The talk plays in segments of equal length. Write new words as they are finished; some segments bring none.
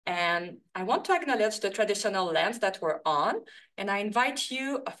And I want to acknowledge the traditional lands that we're on. And I invite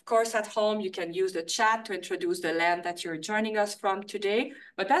you, of course, at home, you can use the chat to introduce the land that you're joining us from today.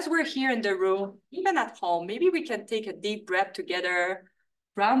 But as we're here in the room, even at home, maybe we can take a deep breath together,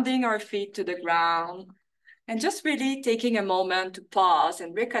 grounding our feet to the ground, and just really taking a moment to pause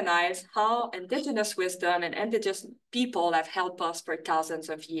and recognize how Indigenous wisdom and Indigenous people have helped us for thousands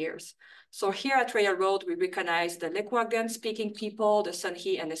of years. So here at Railroad, we recognize the Lekwungen-speaking people, the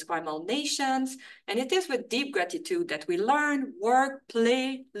Songhe and Esquimalt nations, and it is with deep gratitude that we learn, work,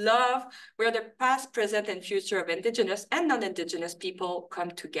 play, love, where the past, present, and future of Indigenous and non-Indigenous people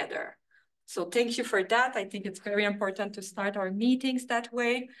come together. So thank you for that. I think it's very important to start our meetings that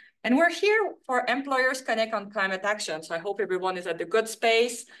way. And we're here for Employers Connect on Climate Action. So I hope everyone is at the good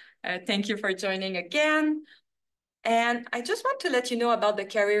space. Thank you for joining again. And I just want to let you know about the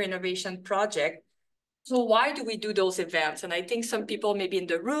Career Innovation Project. So why do we do those events? And I think some people maybe in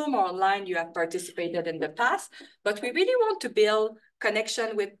the room or online, you have participated in the past, but we really want to build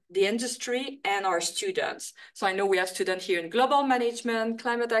connection with the industry and our students. So I know we have students here in global management,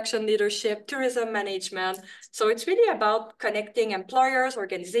 climate action leadership, tourism management. So it's really about connecting employers,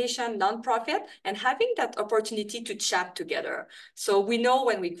 organizations, nonprofit, and having that opportunity to chat together. So we know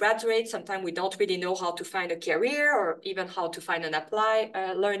when we graduate, sometimes we don't really know how to find a career or even how to find an apply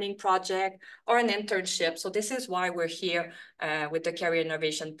learning project or an internship. So this is why we're here with the Career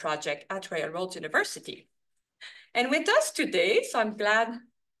Innovation Project at Railroad University. And with us today, so I'm glad,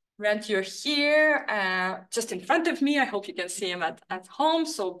 Brent, you're here just in front of me. I hope you can see him at home.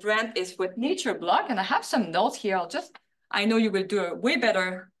 So Brent is with Natureblocks, and I have some notes here. I know you will do a way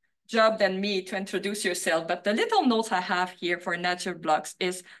better job than me to introduce yourself, but the little notes I have here for Natureblocks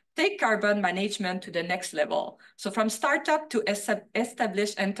is take carbon management to the next level. So from startup to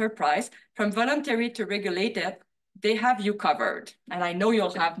established enterprise, from voluntary to regulated, they have you covered. And I know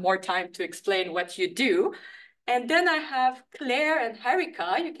you'll have more time to explain what you do. And then I have Clare and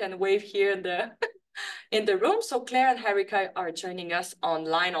Harika. You can wave here in the room. So Clare and Harika are joining us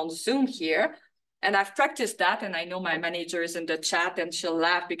online on Zoom here. And I've practiced that, and I know my manager is in the chat and she'll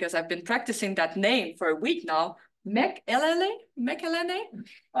laugh because I've been practicing that name for a week now. McElhanney?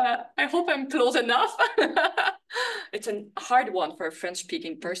 I hope I'm close enough. It's a hard one for a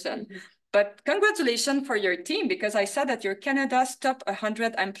French-speaking person. But congratulations for your team, because I said that you're Canada's top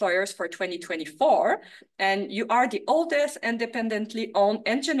 100 employers for 2024, and you are the oldest independently owned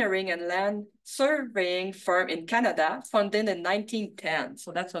engineering and land surveying firm in Canada, founded in 1910.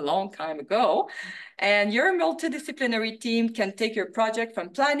 So that's a long time ago. And your multidisciplinary team can take your project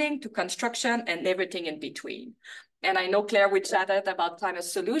from planning to construction and everything in between. And I know, Claire, we chatted about climate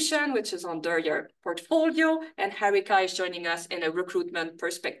solution, which is under your portfolio, and Harika is joining us in a recruitment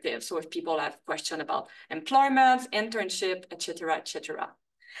perspective. So if people have questions about employment, internship, et cetera,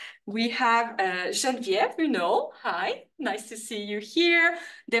 We have Genevieve, Huneault. Hi, nice to see you here.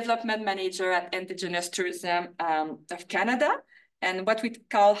 Development Manager at Indigenous Tourism of Canada. And what we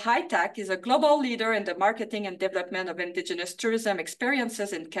call HITAC is a global leader in the marketing and development of Indigenous tourism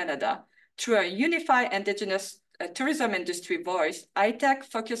experiences in Canada. Through a unified Indigenous tourism industry voice, ITAC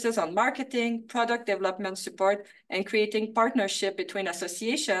focuses on marketing, product development support, and creating partnership between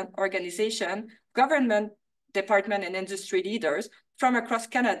association, organization, government, department, and industry leaders from across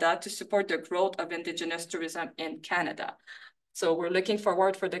Canada to support the growth of Indigenous tourism in Canada. So we're looking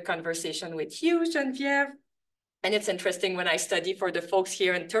forward for the conversation with you, Genevieve. And it's interesting, when I study for the folks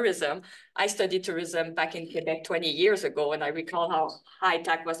here in tourism, I studied tourism back in Quebec 20 years ago. And I recall how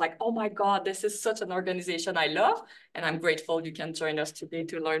HITAC was like, oh my God, this is such an organization I love. And I'm grateful you can join us today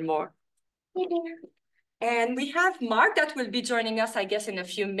to learn more. And we have Mark that will be joining us, I guess, in a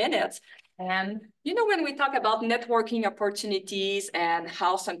few minutes. And, you know, when we talk about networking opportunities and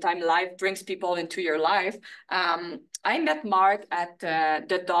how sometimes life brings people into your life, I met Mark at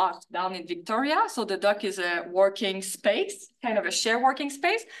the dock down in Victoria. So the dock is a working space, kind of a shared working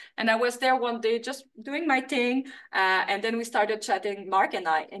space. And I was there one day just doing my thing. And then we started chatting, Mark and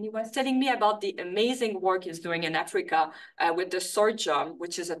I, and he was telling me about the amazing work he's doing in Africa with the sorghum,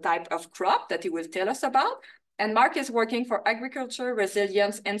 which is a type of crop that he will tell us about. And Mark is working for Agriculture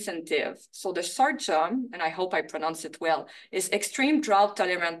Resilience Incentive. So the sorghum, and I hope I pronounce it well, is extreme drought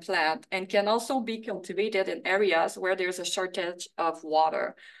tolerant plant and can also be cultivated in areas where there's a shortage of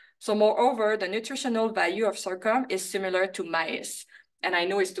water. So moreover, the nutritional value of sorghum is similar to maize. And I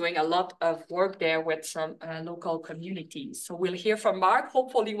know he's doing a lot of work there with some local communities. So we'll hear from Mark,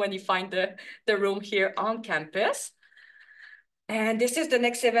 hopefully when you find the room here on campus. And this is the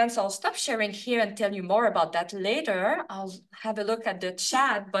next event, so I'll stop sharing here and tell you more about that later. I'll have a look at the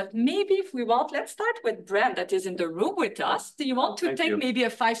chat, but maybe if we want, let's start with Brent that is in the room with us. Do you want to take maybe a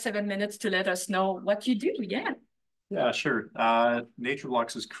 5-7 minutes to let us know what you do? Yeah. Yeah, sure.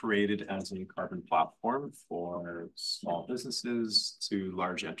 Natureblocks is created as a carbon platform for small businesses to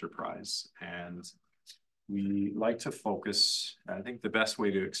large enterprise. And we like to focus, I think the best way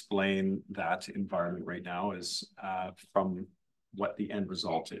to explain that environment right now is from what the end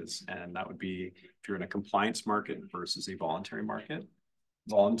result is. And that would be if you're in a compliance market versus a voluntary market.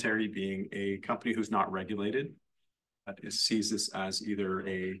 Voluntary being a company who's not regulated, sees this as either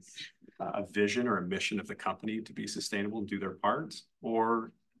a vision or a mission of the company to be sustainable and do their part,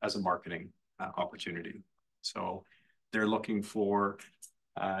 or as a marketing opportunity. So they're looking for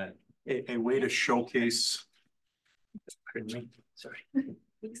a way to showcase. Sorry.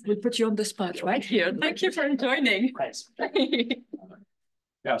 We'll put you on the spot right here. Thank you for joining.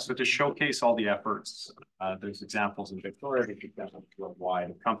 Yeah, so to showcase all the efforts, there's examples in Victoria, there's examples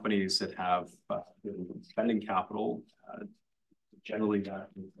worldwide of companies that have spending capital. Generally, that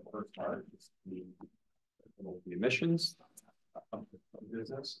is the first part, is the emissions of the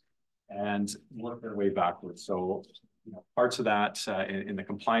business, and work their way backwards. So, parts of that in the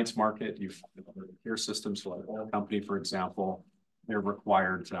compliance market, you've the peer systems, so like an oil company, for example, they're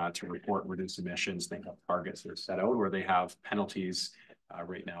required to report reduced emissions. They have targets that are set out, where they have penalties.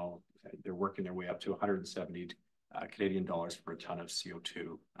 Right now, they're working their way up to 170 Canadian dollars for a ton of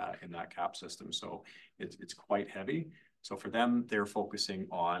CO2 in that cap system. So it's quite heavy. So for them, they're focusing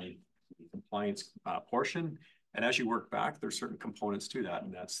on the compliance portion. And as you work back, there's certain components to that,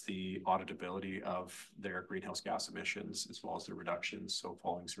 and that's the auditability of their greenhouse gas emissions as well as the reductions. So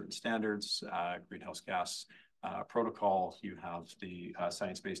following certain standards, greenhouse gas protocol, you have the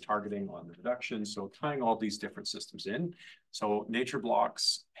science-based targeting on the reduction. So tying all these different systems in. So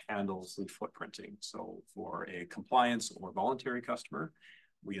Natureblocks handles the footprinting. So for a compliance or voluntary customer,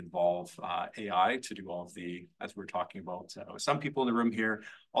 we involve AI to do all of the, as we're talking about, some people in the room here,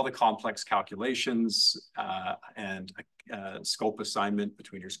 all the complex calculations and scope assignment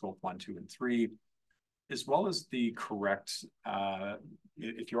between your scope 1, 2, and 3, as well as the correct,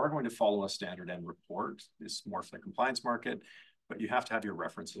 if you are going to follow a standard end report, it's more for the compliance market, but you have to have your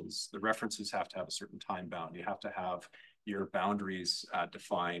references. The references have to have a certain time bound. You have to have your boundaries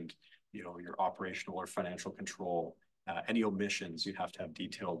defined, your operational or financial control. Any omissions, you have to have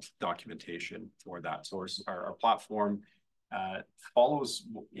detailed documentation for that. So our platform follows,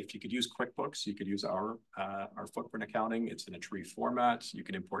 if you could use QuickBooks, you could use our footprint accounting. It's in a tree format. You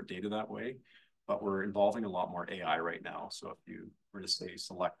can import data that way. But we're involving a lot more AI right now. So if you were to say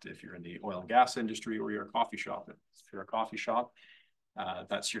select if you're in the oil and gas industry or you're a coffee shop, if you're a coffee shop,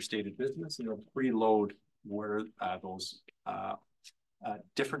 that's your stated business, and you'll preload where those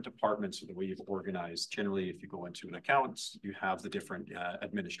different departments or the way you've organized. Generally, if you go into an account, you have the different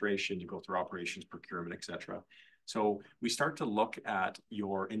administration, you go through operations, procurement, etc. So we start to look at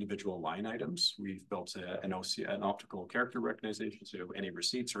your individual line items. We've built an optical character recognition, so any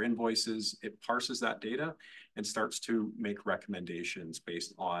receipts or invoices, it parses that data and starts to make recommendations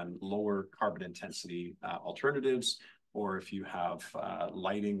based on lower carbon intensity alternatives, or if you have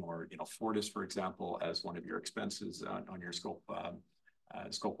lighting or Fortis, for example, as one of your expenses on your scope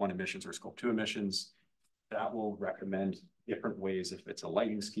 1 emissions or scope 2 emissions, that will recommend different ways, if it's a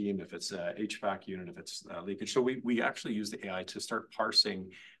lighting scheme, if it's a HVAC unit, if it's leakage. So we actually use the AI to start parsing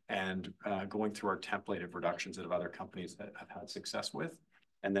and going through our template of reductions that other companies that have had success with.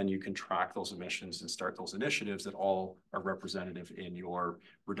 And then you can track those emissions and start those initiatives that all are representative in your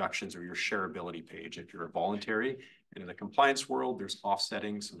reductions or your shareability page. If you're a voluntary, and in the compliance world, there's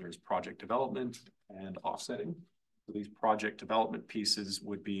offsetting. So there's project development and offsetting. So these project development pieces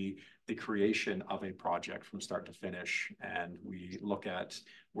would be the creation of a project from start to finish. And we look at,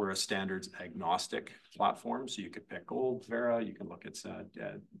 we're a standards agnostic platform. So you could pick gold, Vera, you can look at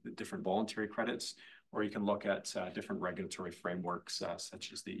different voluntary credits, or you can look at different regulatory frameworks,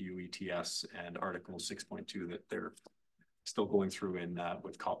 such as the EU ETS and Article 6.2 that they're still going through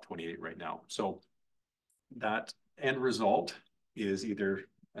with COP28 right now. So that end result is either,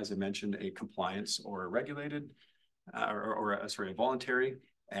 as I mentioned, a compliance or a regulated, a voluntary,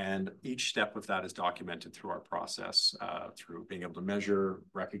 and each step of that is documented through our process, through being able to measure,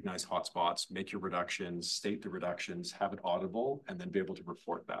 recognize hotspots, make your reductions, state the reductions, have it auditable, and then be able to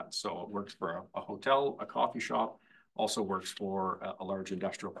report that. So it works for a hotel, a coffee shop, also works for a large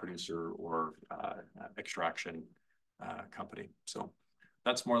industrial producer or extraction company. So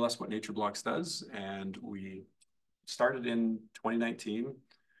that's more or less what Natureblocks does. And we started in 2019.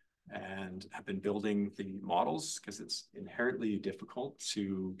 and have been building the models because it's inherently difficult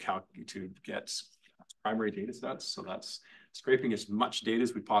to get primary data sets. So that's scraping as much data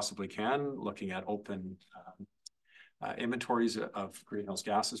as we possibly can, looking at open inventories of greenhouse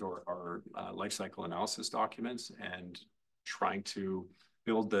gases or life cycle analysis documents, and trying to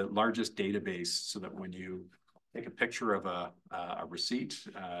build the largest database so that when you take a picture of a receipt,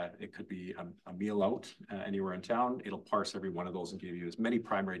 it could be a meal out anywhere in town, it'll parse every one of those and give you as many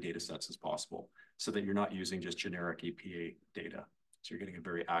primary data sets as possible so that you're not using just generic EPA data. So you're getting a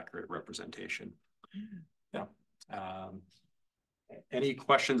very accurate representation. Yeah. Any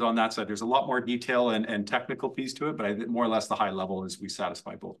questions on that side? There's a lot more detail and technical piece to it, but I think more or less the high level is we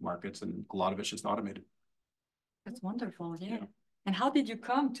satisfy both markets, and a lot of it's just automated. That's wonderful, yeah. And how did you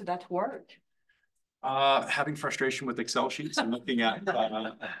come to that work? Having frustration with Excel sheets and looking at,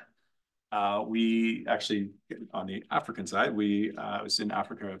 we actually, on the African side, I was in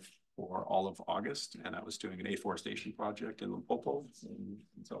Africa for all of August, and I was doing an afforestation project in Limpopo in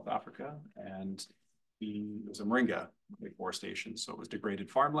South Africa, and it was a moringa afforestation, so it was degraded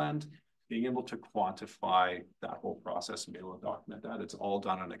farmland. Being able to quantify that whole process and be able to document that, it's all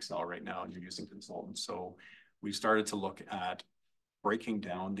done on Excel right now, and you're using consultants. So we started to look at breaking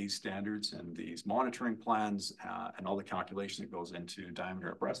down these standards and these monitoring plans and all the calculation that goes into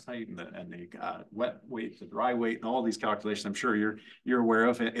diameter at breast height and the wet weight, the dry weight, and all these calculations I'm sure you're aware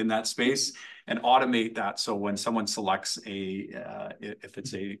of in that space, and automate that. So when someone selects if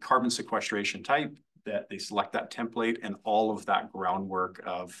it's a carbon sequestration type, that they select that template, and all of that groundwork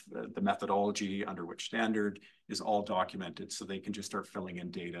of the methodology under which standard is all documented, so they can just start filling in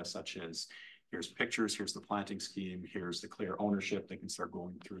data such as here's pictures, here's the planting scheme, here's the clear ownership. They can start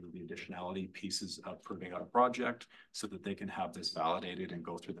going through the additionality pieces of proving out a project so that they can have this validated and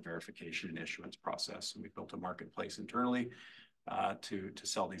go through the verification and issuance process. And we built a marketplace internally to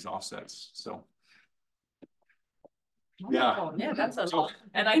sell these offsets. So wonderful. Yeah, that's a lot.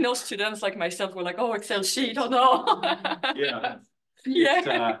 And I know students like myself were like, oh, Excel sheet, oh no. Yeah.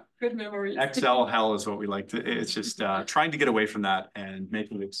 Yeah, good memory. Excel hell is what we like to, it's just trying to get away from that and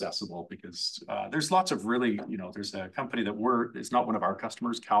making it accessible, because there's lots of really, there's a company that it's not one of our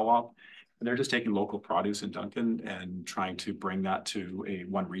customers, Co-op, and they're just taking local produce in Duncan and trying to bring that to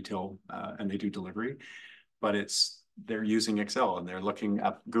one retail, and they do delivery, but they're using Excel and they're looking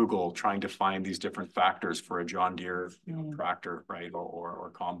at Google, trying to find these different factors for a John Deere tractor, right,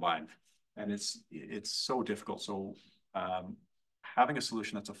 or combine, and it's so difficult. So having a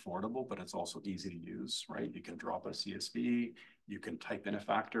solution that's affordable, but it's also easy to use, right? You can drop a CSV, you can type in a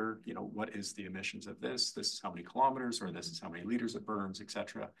factor, what is the emissions of this? This is how many kilometers, or this is how many liters it burns, et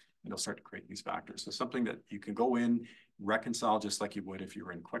cetera. And it'll start to create these factors. So something that you can go in, reconcile just like you would if you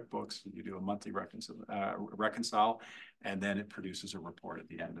were in QuickBooks, you do a monthly reconcile, and then it produces a report at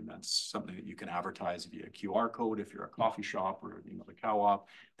the end. And that's something that you can advertise via QR code if you're a coffee shop or the Co-op.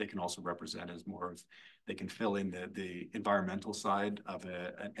 They can also represent as more of, they can fill in the environmental side of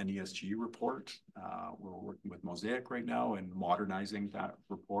an ESG report. We're working with Mosaic right now and modernizing that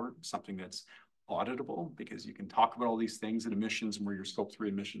report, something that's auditable, because you can talk about all these things and emissions and where your scope 3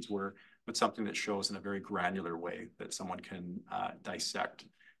 emissions were, but something that shows in a very granular way that someone can dissect.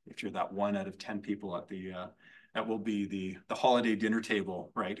 If you're that 1 out of 10 people at that will be the holiday dinner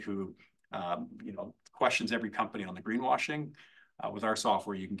table, right, who questions every company on the greenwashing. With our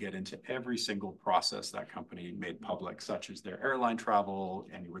software, you can get into every single process that company made public, such as their airline travel,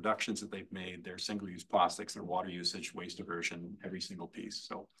 any reductions that they've made, their single-use plastics, their water usage, waste diversion, every single piece.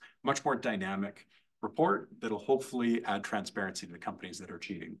 So much more dynamic report that'll hopefully add transparency to the companies that are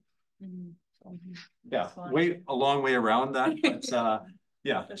cheating. Yeah, a long way around that, but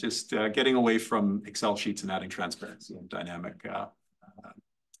yeah, just getting away from Excel sheets and adding transparency and dynamic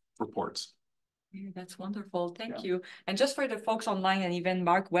reports. Yeah, that's wonderful. Thank you. And just for the folks online, and even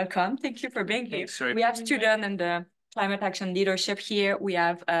Mark, welcome. Thank you for being here. We have students in the climate action leadership here. We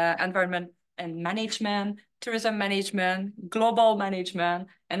have environment and management, tourism management, global management,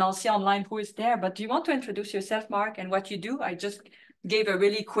 and I'll see online who is there. But do you want to introduce yourself, Mark, and what you do? I just gave a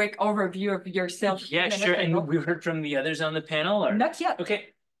really quick overview of yourself. Yeah, sure. And we've heard from the others on the panel, or not yet.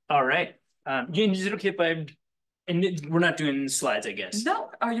 Okay. All right. Is it okay if I? And we're not doing slides, I guess. No,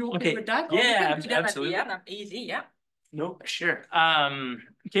 are you okay with that? Yeah, absolutely. Easy, yeah. No, sure.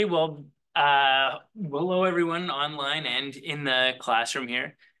 Okay, well, hello everyone online and in the classroom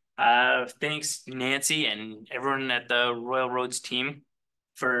here. Thanks Nancy and everyone at the Royal Roads team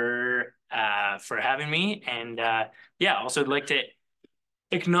for having me. And yeah, also I'd like to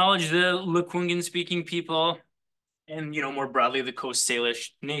acknowledge the Lekwungen speaking people and more broadly the Coast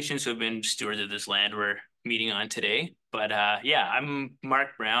Salish nations who have been stewards of this land we're meeting on today. But yeah, I'm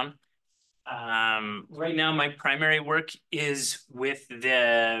Mark Brown. Right now, my primary work is with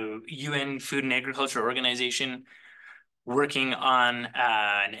the UN Food and Agriculture Organization, working on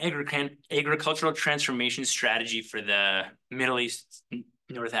an agricultural transformation strategy for the Middle East,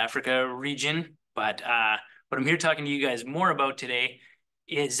 North Africa region. But what I'm here talking to you guys more about today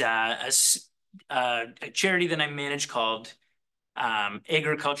is a charity that I manage called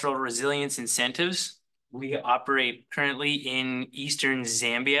Agricultural Resilience Incentives. We operate currently in Eastern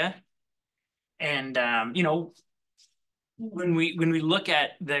Zambia. And you know, when we look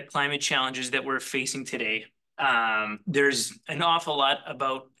at the climate challenges that we're facing today, there's an awful lot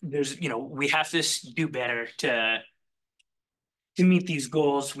about we have to do better to meet these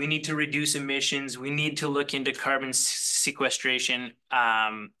goals. We need to reduce emissions. We need to look into carbon sequestration.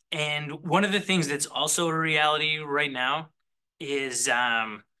 And one of the things that's also a reality right now is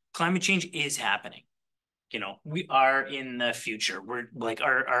climate change is happening. We are in the future. We're like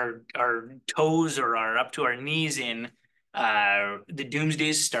our toes are up to our knees in the doomsday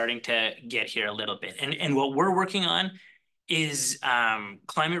is starting to get here a little bit. And what we're working on is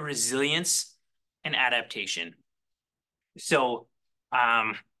climate resilience and adaptation. So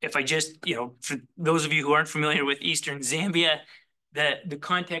if I just, for those of you who aren't familiar with Eastern Zambia, the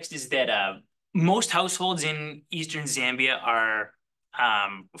context is that most households in Eastern Zambia are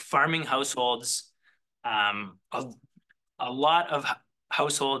farming households. A lot of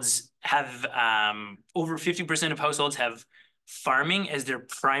households have over 50% of households have farming as their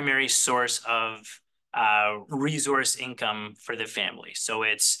primary source of resource income for the family. So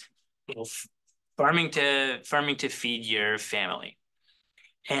it's farming to feed your family.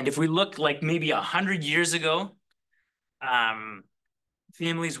 And if we look like maybe 100 years ago,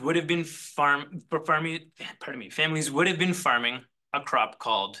 families would have been farming a crop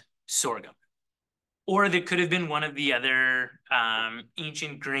called sorghum. Or they could have been one of the other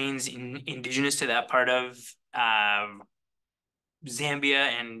ancient grains indigenous to that part of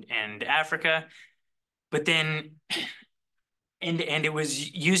Zambia and Africa. But then, and it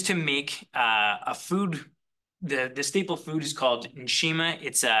was used to make a food. The staple food is called nshima.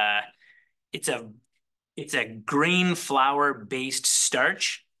 It's a grain flour based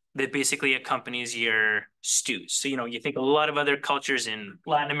starch that basically accompanies your stews. So you think a lot of other cultures in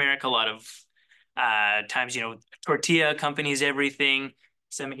Latin America, a lot of times, tortilla accompanies everything.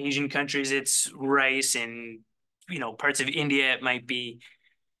 Some Asian countries, it's rice, and parts of India, it might be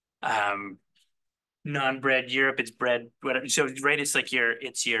non-bread. Europe, it's bread. Whatever. So right, it's like your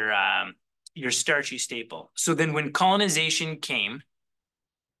starchy staple. So then, when colonization came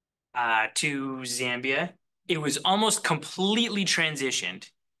to Zambia, it was almost completely transitioned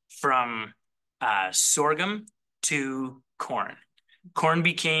from sorghum to corn. Corn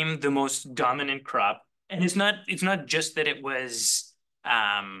became the most dominant crop, and it's not just that it was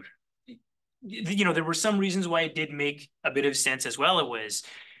there were some reasons why it did make a bit of sense as well. It was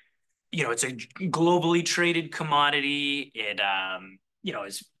it's a globally traded commodity. It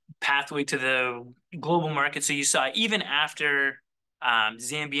is pathway to the global market. So you saw even after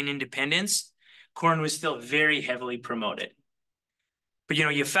Zambian independence, corn was still very heavily promoted. But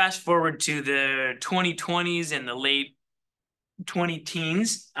you fast forward to the 2020s and the late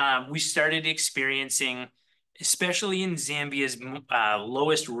 20-teens, we started experiencing, especially in Zambia's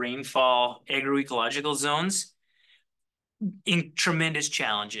lowest rainfall agroecological zones, in tremendous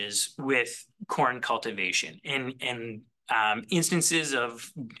challenges with corn cultivation and instances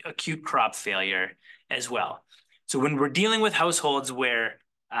of acute crop failure as well. So when we're dealing with households where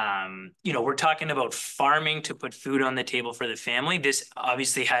we're talking about farming to put food on the table for the family, this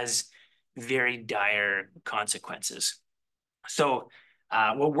obviously has very dire consequences. So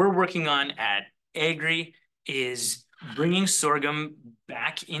what we're working on at AgRI is bringing sorghum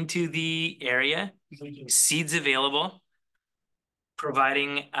back into the area, making seeds available,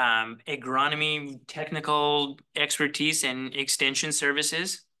 providing agronomy, technical expertise, and extension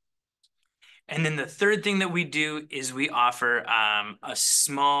services. And then the third thing that we do is we offer a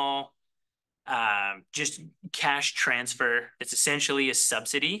small just cash transfer. It's essentially a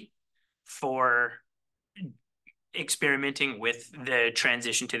subsidy for experimenting with the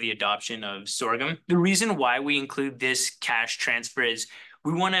transition to the adoption of sorghum. The reason why we include this cash transfer is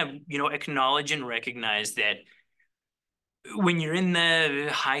we want to, acknowledge and recognize that when you're in the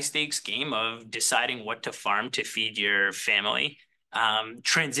high stakes game of deciding what to farm to feed your family,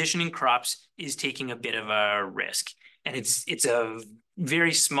 transitioning crops is taking a bit of a risk. And it's a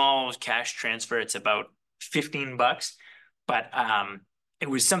very small cash transfer. It's about $15, but it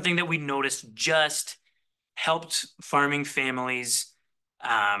was something that we noticed just helped farming families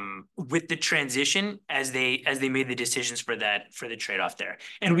with the transition as they made the decisions for the trade-off there.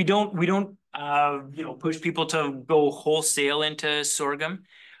 And we don't push people to go wholesale into sorghum.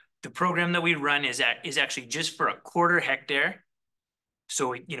 The program that we run is actually just for a quarter hectare.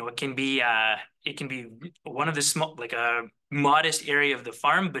 So it can be one of the small, like a modest area of the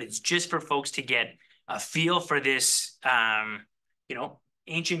farm, but it's just for folks to get a feel for this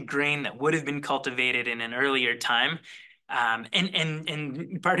ancient grain that would have been cultivated in an earlier time.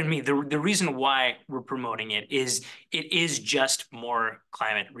 And pardon me, the reason why we're promoting it is just more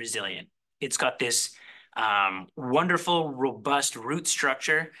climate resilient. It's got this wonderful, robust root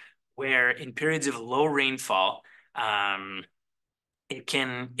structure where in periods of low rainfall, it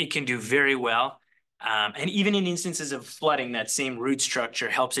can do very well. And even in instances of flooding, that same root structure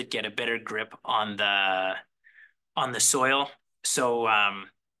helps it get a better grip on the soil. So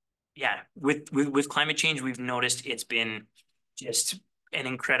yeah, with climate change, we've noticed it's been just an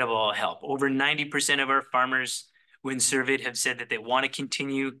incredible help. Over 90% of our farmers, when surveyed, have said that they want to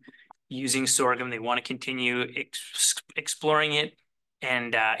continue using sorghum. They want to continue exploring it.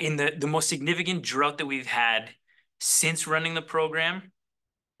 And in the most significant drought that we've had since running the program,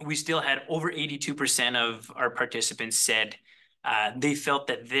 we still had over 82% of our participants said they felt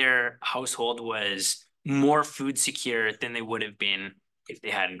that their household was more food secure than they would have been if they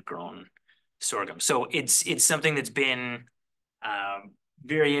hadn't grown sorghum. So it's something that's been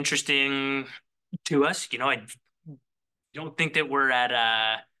very interesting to us. I don't think that we're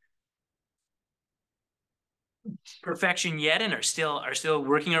at perfection yet, and are still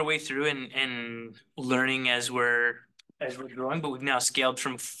working our way through and learning as we're growing. But we've now scaled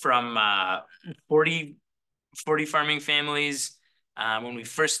from 40 farming families when we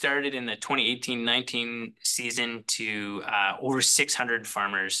first started in the 2018-19 season to over 600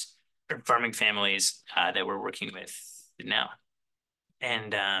 farming families that we're working with now.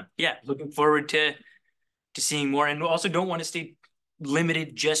 And yeah, looking forward to seeing more. And we also don't want to stay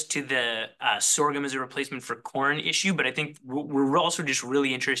limited just to the sorghum as a replacement for corn issue, but I think we're also just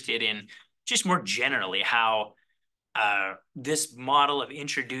really interested in just more generally how this model of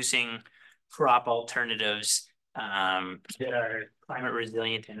introducing crop alternatives that are climate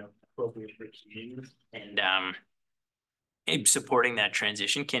resilient and appropriate for communities and supporting that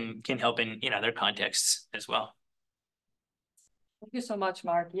transition can help in other contexts as well. Thank you so much,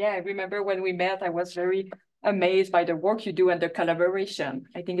 Mark. Yeah, I remember when we met, I was very amazed by the work you do and the collaboration.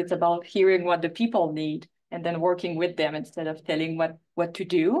 I think it's about hearing what the people need and then working with them instead of telling what to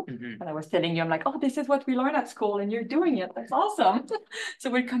do. Mm-hmm. And I was telling you, I'm like, oh, this is what we learned at school and you're doing it. That's awesome. So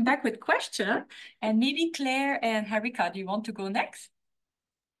we'll come back with questions. And maybe Claire and Harika, do you want to go next?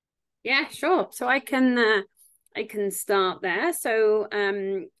 Yeah, sure. So I can start there. So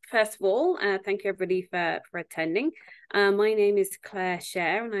first of all, thank you everybody for attending. My name is Claire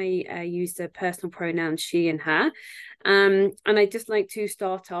Scher, and I use the personal pronouns she and her. And I'd just like to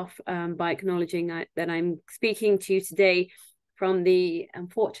start off by acknowledging that I'm speaking to you today from the,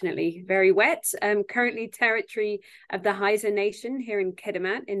 unfortunately, very wet, currently territory of the Haisla Nation here in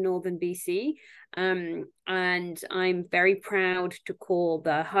Kitimat in northern BC. And I'm very proud to call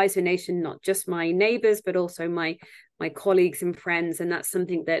the Haisla Nation not just my neighbours, but also my colleagues and friends. And that's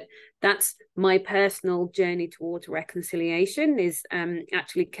something that's my personal journey towards reconciliation, is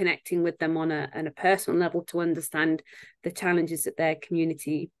actually connecting with them on a personal level to understand the challenges that their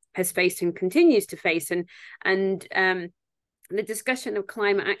community has faced and continues to face. And the discussion of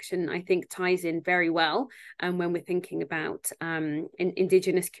climate action, I think, ties in very well when we're thinking about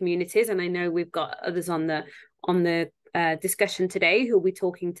Indigenous communities. And I know we've got others on the discussion today who'll be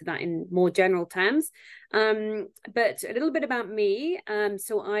talking to that in more general terms. But a little bit about me.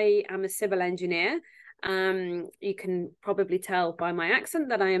 So I am a civil engineer. You can probably tell by my accent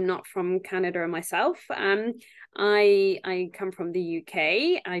that I am not from Canada myself. I come from the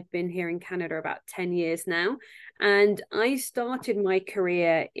UK. I've been here in Canada about 10 years now. And I started my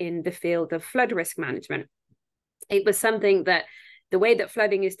career in the field of flood risk management. It was something that the way that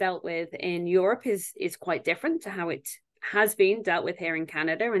flooding is dealt with in Europe is quite different to how it has been dealt with here in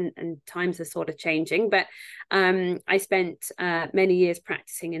Canada, and times are sort of changing. But I spent many years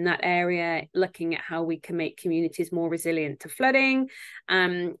practicing in that area, looking at how we can make communities more resilient to flooding,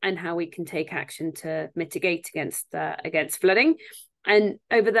 and how we can take action to mitigate against flooding. And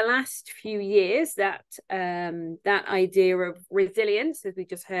over the last few years, that idea of resilience, as we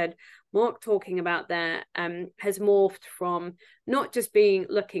just heard Mark talking about there, has morphed from not just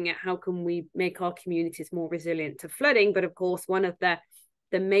looking at how can we make our communities more resilient to flooding, but of course, one of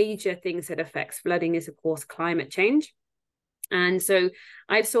the major things that affects flooding is, of course, climate change. And so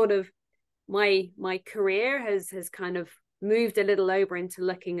I've sort of, my career has kind of moved a little over into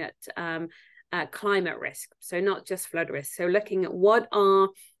looking at climate risk. So not just flood risk. So looking at what are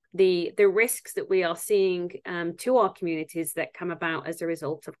the risks that we are seeing to our communities that come about as a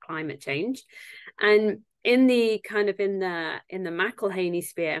result of climate change. And in the McElhanney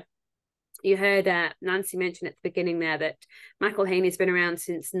sphere, you heard Nancy mention at the beginning there that McElhanney has been around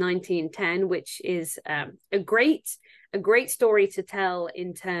since 1910, which is a great story to tell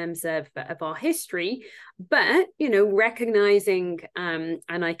in terms of our history. But, you know, recognizing, and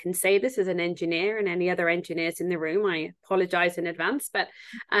I can say this as an engineer, and any other engineers in the room, I apologize in advance, but,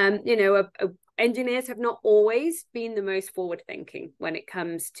 you know, engineers have not always been the most forward thinking when it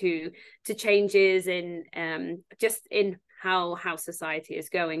comes to changes in just in how society is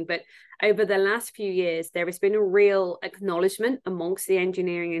going. But over the last few years, there has been a real acknowledgement amongst the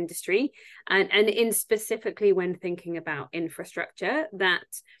engineering industry, and in specifically when thinking about infrastructure, that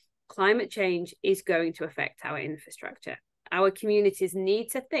climate change is going to affect our infrastructure. Our communities need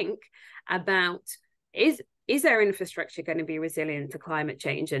to think about, is their infrastructure going to be resilient to climate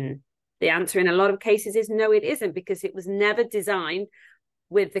change? And the answer in a lot of cases is no, it isn't, because it was never designed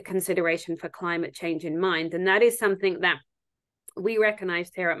with the consideration for climate change in mind. And that is something that we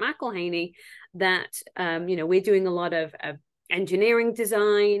recognized here at McElhanney, that you know, we're doing a lot of engineering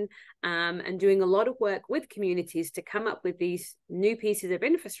design and doing a lot of work with communities to come up with these new pieces of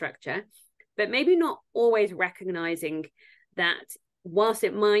infrastructure, but maybe not always recognizing that whilst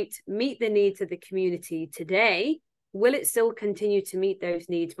it might meet the needs of the community today, will it still continue to meet those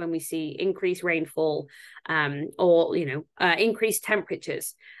needs when we see increased rainfall or, you know, increased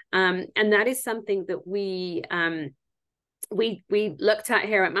temperatures? And that is something that we looked at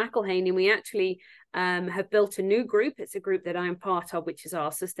here at McElhanney. We actually have built a new group. It's a group that I'm part of, which is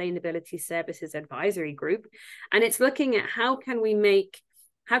our Sustainability Services Advisory Group. And it's looking at how can we make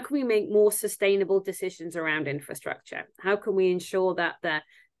more sustainable decisions around infrastructure? How can we ensure that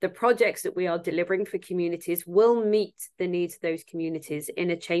the projects that we are delivering for communities will meet the needs of those communities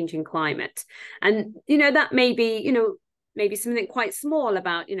in a changing climate? And, you know, that may be, you know, maybe something quite small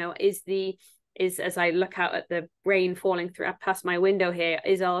about, you know, is as I look out at the rain falling through past my window here,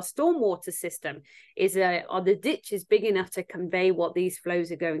 is our stormwater system, are the ditches big enough to convey what these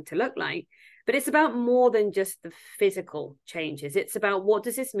flows are going to look like? But it's about more than just the physical changes. It's about, what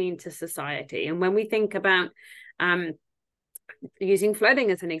does this mean to society? And when we think about using flooding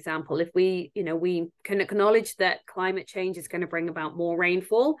as an example, if we can acknowledge that climate change is going to bring about more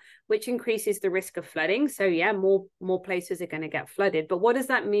rainfall, which increases the risk of flooding. So yeah, more places are going to get flooded. But what does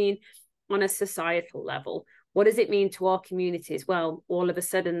that mean on a societal level? What does it mean to our communities? Well, all of a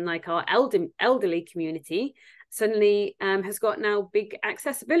sudden, like our elderly community suddenly has got now big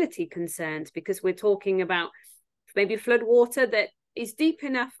accessibility concerns, because we're talking about maybe flood water that is deep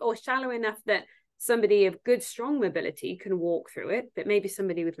enough or shallow enough that somebody of good, strong mobility can walk through it, but maybe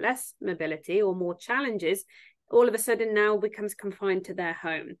somebody with less mobility or more challenges all of a sudden now becomes confined to their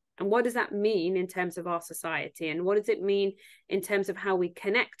home. And what does that mean in terms of our society? And what does it mean in terms of how we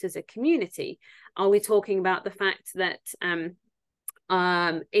connect as a community? Are we talking about the fact that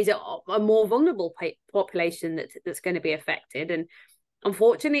is it a more vulnerable population that's going to be affected? And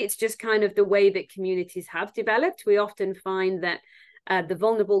unfortunately, it's just kind of the way that communities have developed. We often find that the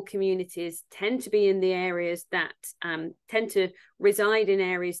vulnerable communities tend to be in the areas that tend to reside in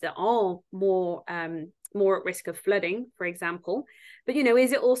areas that are more at risk of flooding, for example. But, you know,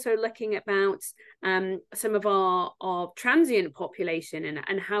 is it also looking about some of our transient population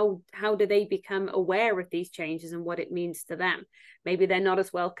and how do they become aware of these changes and what it means to them? Maybe they're not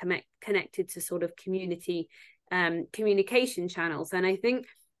as well connected to sort of community communication channels. And I think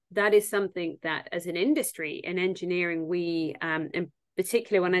that is something that as an industry in engineering, we, in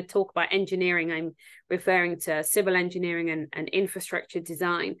particular, when I talk about engineering, I'm referring to civil engineering and infrastructure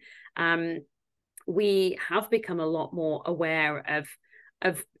design. We have become a lot more aware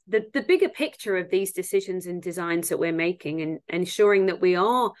of the bigger picture of these decisions and designs that we're making, and ensuring that we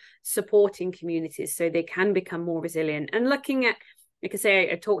are supporting communities so they can become more resilient. And looking at, like I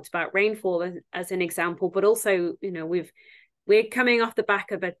say, I talked about rainfall as an example, but also, you know, we're coming off the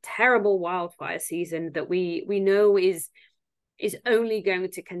back of a terrible wildfire season that we know is only going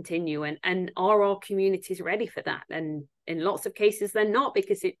to continue. And are our communities ready for that? And in lots of cases, they're not,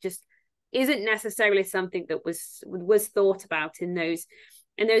 because it just isn't necessarily something that was thought about in those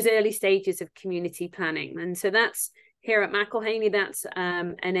early stages of community planning. And so that's here at McElhanney, that's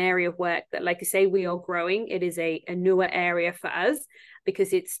an area of work that, like I say, we are growing. It is a newer area for us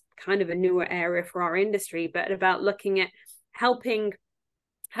because it's kind of a newer area for our industry, but about looking at helping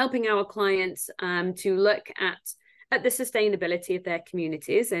our clients to look at at the sustainability of their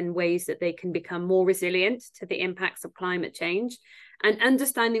communities and ways that they can become more resilient to the impacts of climate change, and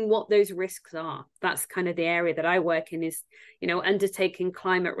understanding what those risks are. That's kind of the area that I work in, is, you know, undertaking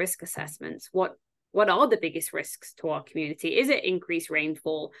climate risk assessments. What are the biggest risks to our community? Is it increased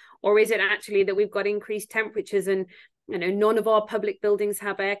rainfall, or is it actually that we've got increased temperatures and, you know, none of our public buildings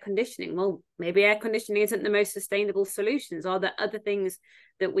have air conditioning? Well, maybe air conditioning isn't the most sustainable solutions. Are there other things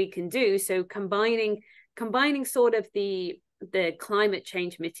that we can do? So combining sort of the climate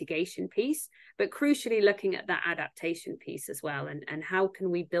change mitigation piece, but crucially looking at that adaptation piece as well, and how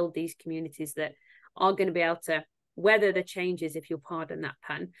can we build these communities that are going to be able to weather the changes, if you'll pardon that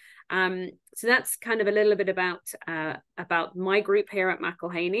pun. So that's kind of a little bit about my group here at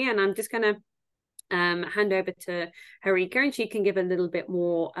McElhanney, and I'm just going to hand over to Harika, and she can give a little bit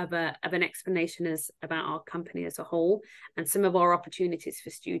more of an explanation about our company as a whole and some of our opportunities for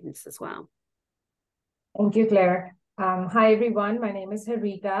students as well. Thank you, Claire. Hi, everyone. My name is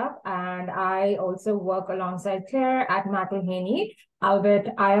Harika, and I also work alongside Claire at McElhanney, albeit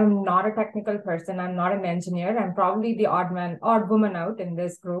I am not a technical person. I'm not an engineer. I'm probably the odd woman out in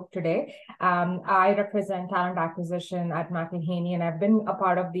this group today. I represent talent acquisition at McElhanney, and I've been a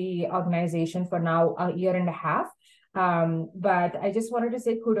part of the organization for now a year and a half. But I just wanted to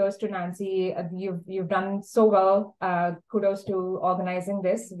say kudos to Nancy. You've done so well. Kudos to organizing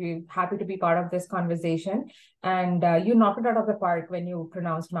this. We're happy to be part of this conversation. And you knocked it out of the park when you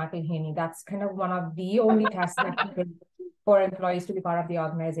pronounced McElhanney. That's kind of one of the only tests that you can for employees to be part of the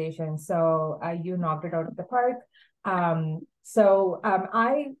organization. So you knocked it out of the park. I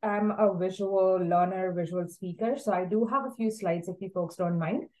am a visual learner, visual speaker. So I do have a few slides, if you folks don't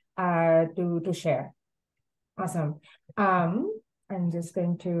mind, to share. Awesome. I'm just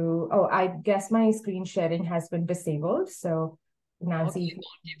going to, I guess my screen sharing has been disabled. So Nancy. Okay,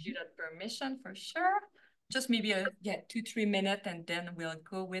 we'll give you that permission for sure. Just maybe 2-3 minutes, and then we'll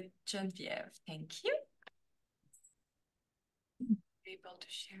go with Genevieve. Thank you. Able to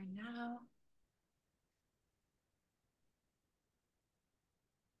share now.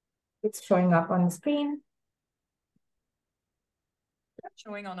 It's showing up on the screen.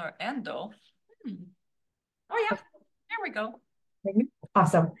 Showing on our end though. Oh yeah, there we go.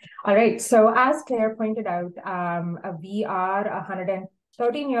 Awesome. All right. So as Claire pointed out, we are a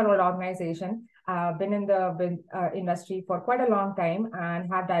 113-year-old organization. Been in the industry for quite a long time and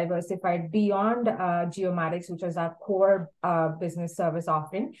have diversified beyond geomatics, which is our core business service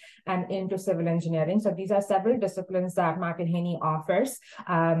offering, and into civil engineering. So these are several disciplines that McElhanney offers.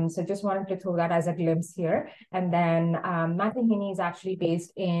 So just wanted to throw that as a glimpse here. And then McElhanney is actually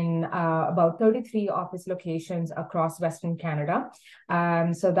based in about 33 office locations across Western Canada.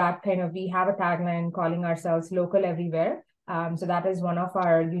 So that kind of, we have a tagline calling ourselves local everywhere. So that is one of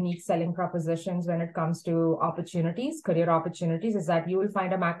our unique selling propositions when it comes to opportunities, career opportunities, is that you will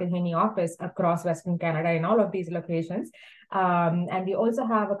find a McElhanney office across Western Canada in all of these locations. And we also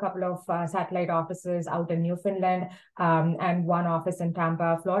have a couple of satellite offices out in Newfoundland and one office in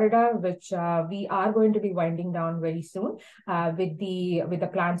Tampa, Florida, which we are going to be winding down very soon with the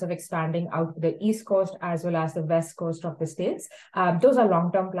plans of expanding out to the East Coast as well as the West Coast of the States. Those are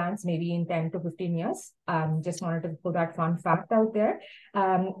long-term plans, maybe in 10 to 15 years. Just wanted to put that fun fact out there.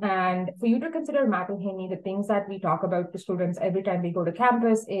 And for you to consider McElhanney, the things that we talk about to students every time we go to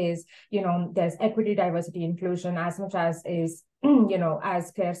campus is, there's equity, diversity, inclusion, as much as is,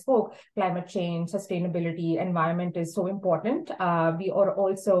 as Claire spoke, climate change, sustainability, environment is so important. We are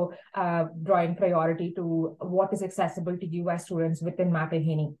also drawing priority to what is accessible to you as students within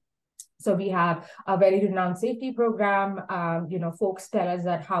McElhanney. So we have a very renowned safety program. Folks tell us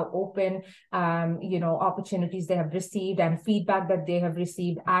that how open, opportunities they have received and feedback that they have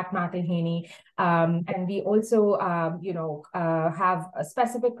received at McElhanney. And we also, have a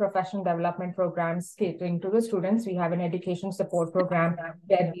specific professional development programs catering to the students. We have an education support program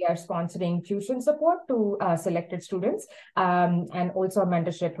where we are sponsoring tuition support to selected students, and also a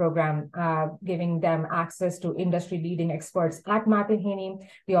mentorship program, giving them access to industry-leading experts at McElhanney.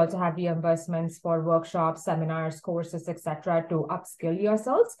 We also have reimbursements for workshops, seminars, courses, etc., to upskill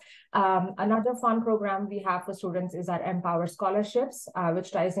yourselves. Another fun program we have for students is our Empower Scholarships,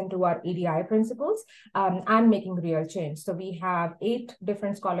 which ties into our AgRI principles and making real change. So we have 8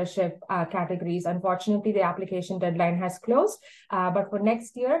 different scholarship categories. Unfortunately, the application deadline has closed, but for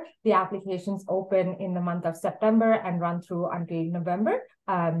next year, the applications open in the month of September and run through until November,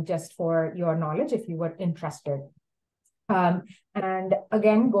 just for your knowledge if you were interested. And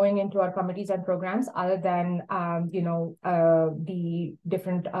again, going into our committees and programs, other than, the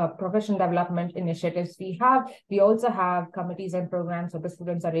different professional development initiatives we also have committees and programs that the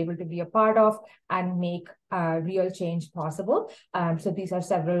students are able to be a part of and make real change possible. So these are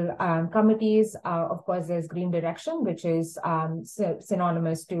several committees. Of course, there's Green Direction, which is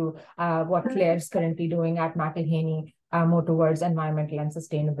synonymous to what Claire's currently doing at McElhanney, more towards environmental and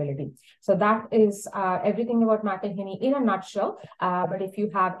sustainability. So that is everything about McElhanney in a nutshell. But if you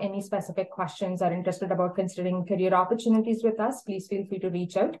have any specific questions or interested about considering career opportunities with us, please feel free to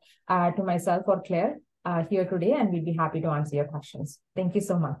reach out to myself or Claire here today, and we'd be happy to answer your questions. Thank you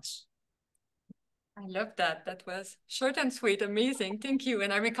so much. I love that. That was short and sweet. Amazing. Thank you.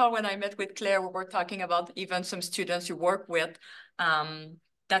 And I recall when I met with Claire, we were talking about even some students you work with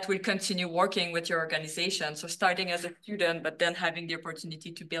that will continue working with your organization. So starting as a student, but then having the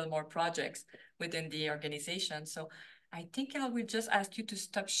opportunity to build more projects within the organization. So I think I will just ask you to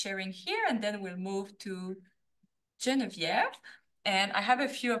stop sharing here, and then we'll move to Genevieve. And I have a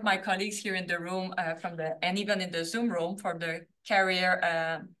few of my colleagues here in the room and even in the Zoom room for the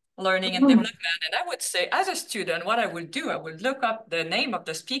career learning and development. And I would say, as a student, what I would do, I would look up the name of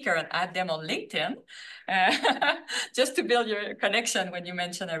the speaker and add them on LinkedIn, just to build your connection when you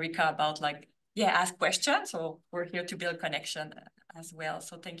mentioned, Erika, about ask questions. So we're here to build connection as well.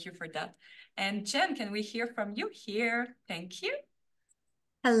 So thank you for that. And Jen, can we hear from you here? Thank you.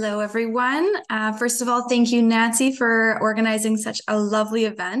 Hello, everyone. First of all, thank you, Nancy, for organizing such a lovely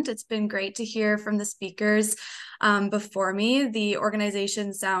event. It's been great to hear from the speakers before me. The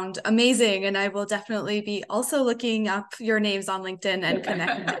organizations sound amazing, and I will definitely be also looking up your names on LinkedIn and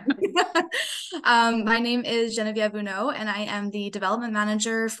connecting. My name is Genevieve Huneault, and I am the Development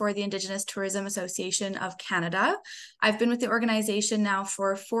Manager for the Indigenous Tourism Association of Canada. I've been with the organization now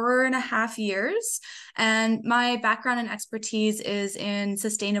for 4.5 years, and my background and expertise is in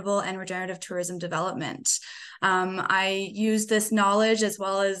sustainable and regenerative tourism development. I use this knowledge as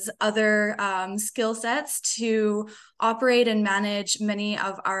well as other skill sets to operate and manage many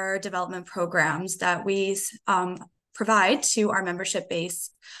of our development programs that we provide to our membership base,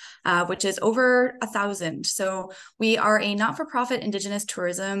 which is over 1,000. So we are a not-for-profit Indigenous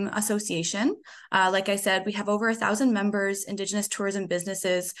Tourism Association. Like I said, we have over 1,000 members, Indigenous tourism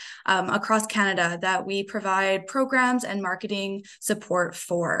businesses across Canada that we provide programs and marketing support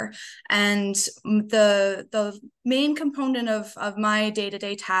for. And the main component of my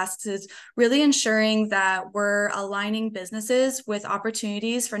day-to-day tasks is really ensuring that we're aligning businesses with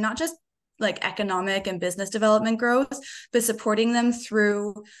opportunities for not just economic and business development growth, but supporting them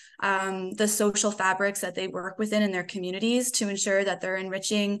through the social fabrics that they work within in their communities to ensure that they're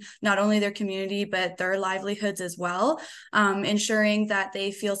enriching not only their community, but their livelihoods as well, ensuring that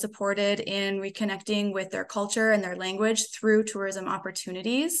they feel supported in reconnecting with their culture and their language through tourism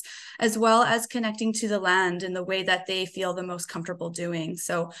opportunities, as well as connecting to the land in the way that they feel the most comfortable doing.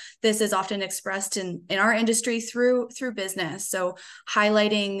 So this is often expressed in our industry through business. So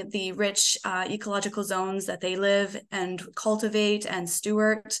highlighting the rich ecological zones that they live and cultivate and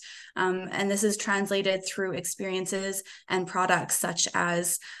steward. And this is translated through experiences and products such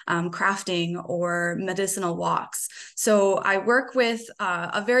as crafting or medicinal walks. So I work with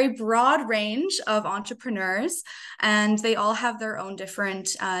a very broad range of entrepreneurs, and they all have their own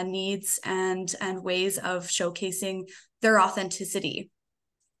different needs and ways of showcasing their authenticity.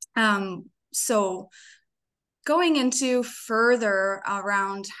 So going into further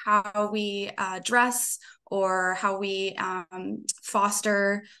around how we dress or how we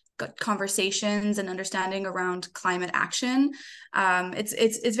foster conversations and understanding around climate action,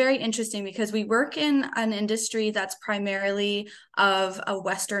 it's very interesting because we work in an industry that's primarily of a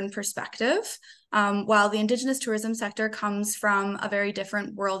Western perspective, while the Indigenous tourism sector comes from a very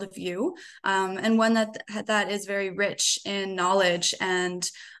different worldview, and one that is very rich in knowledge and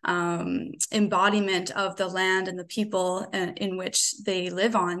embodiment of the land and the people in which they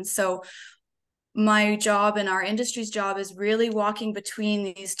live on. So my job and our industry's job is really walking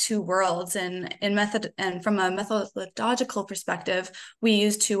between these two worlds, and from a methodological perspective, we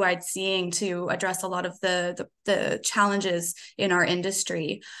use two-eyed seeing to address a lot of the challenges in our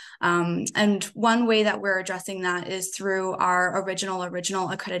industry. And one way that we're addressing that is through our original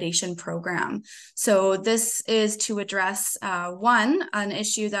accreditation program. So this is to address an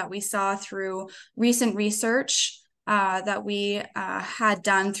issue that we saw through recent research that we had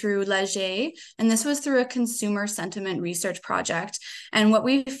done through Leger, and this was through a consumer sentiment research project. And what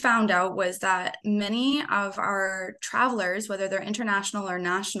we found out was that many of our travelers, whether they're international or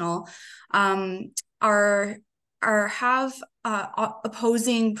national, have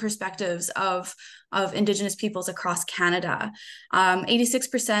opposing perspectives of Indigenous peoples across Canada.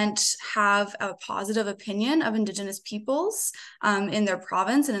 86% have a positive opinion of Indigenous peoples in their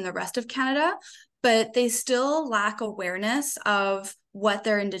province and in the rest of Canada, but they still lack awareness of what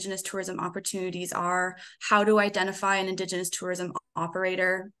their Indigenous tourism opportunities are, how to identify an Indigenous tourism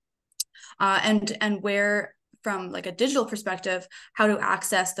operator, and where, from like a digital perspective, how to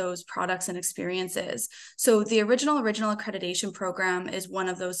access those products and experiences. So the original accreditation program is one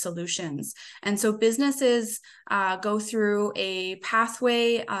of those solutions. And so businesses go through a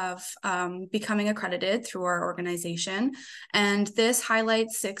pathway of becoming accredited through our organization. And this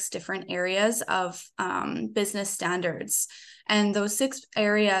highlights 6 different areas of business standards. And those 6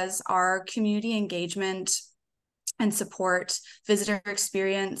 areas are community engagement and support, visitor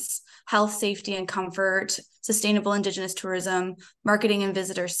experience, health, safety, and comfort, sustainable Indigenous tourism, marketing and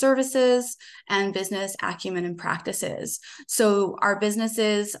visitor services, and business acumen and practices. So our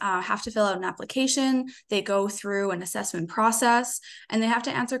businesses have to fill out an application, they go through an assessment process, and they have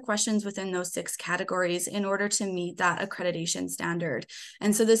to answer questions within those 6 categories in order to meet that accreditation standard.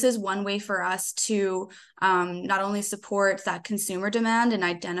 And so this is one way for us to not only support that consumer demand in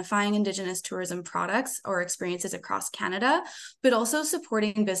identifying Indigenous tourism products or experiences across Canada, but also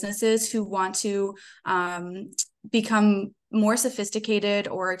supporting businesses who want to become more sophisticated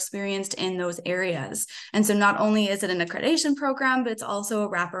or experienced in those areas. And so not only is it an accreditation program, but it's also a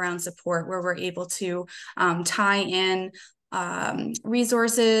wraparound support where we're able to tie in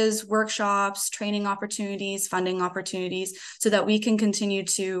resources, workshops, training opportunities, funding opportunities, so that we can continue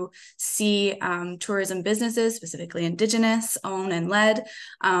to see tourism businesses, specifically Indigenous owned and led,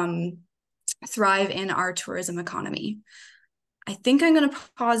 thrive in our tourism economy. I think I'm going to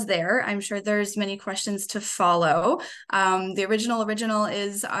pause there. I'm sure there's many questions to follow. The original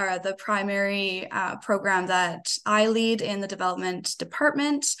is the primary program that I lead in the development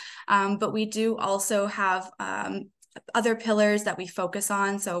department, but we do also have other pillars that we focus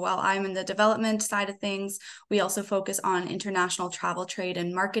on. So while I'm in the development side of things, we also focus on international travel, trade,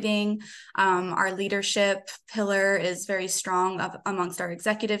 and marketing. Our leadership pillar is very strong amongst our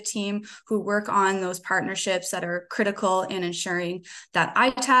executive team, who work on those partnerships that are critical in ensuring that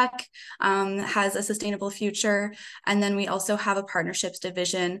ITAC has a sustainable future. And then we also have a partnerships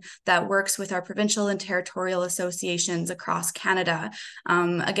division that works with our provincial and territorial associations across Canada.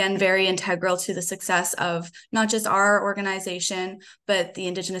 Again, very integral to the success of not just our organization, but the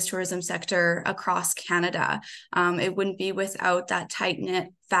Indigenous tourism sector across Canada. It wouldn't be without that tight-knit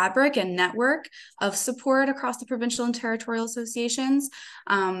fabric and network of support across the provincial and territorial associations.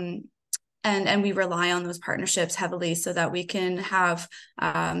 And we rely on those partnerships heavily so that we can have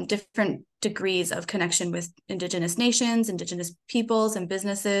different degrees of connection with Indigenous nations, Indigenous peoples, and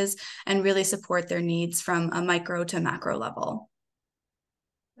businesses, and really support their needs from a micro to macro level.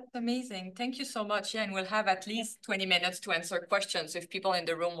 That's amazing. Thank you so much. Yeah, and we'll have at least 20 minutes to answer questions. If people in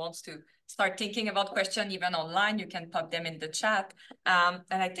the room wants to start thinking about questions, even online, you can pop them in the chat. And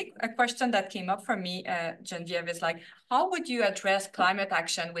I think a question that came up for me, Genevieve, is like, how would you address climate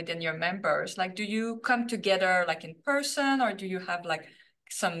action within your members? Like, do you come together like in person, or do you have like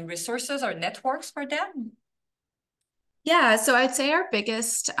some resources or networks for them? Yeah, so I'd say our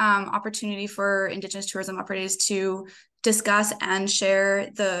biggest opportunity for Indigenous tourism operators to discuss and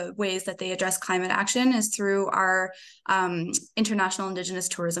share the ways that they address climate action is through our International Indigenous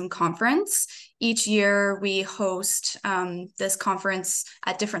Tourism Conference. Each year we host this conference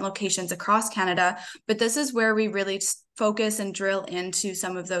at different locations across Canada, but this is where we really focus and drill into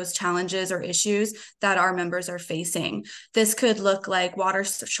some of those challenges or issues that our members are facing. This could look like water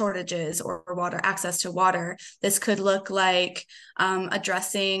shortages or water access to water. This could look like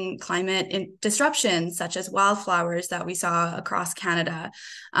addressing climate disruptions, such as wildflowers that we saw across Canada,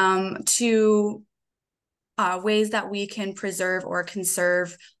 to ways that we can preserve or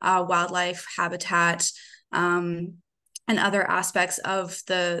conserve wildlife habitat, and other aspects of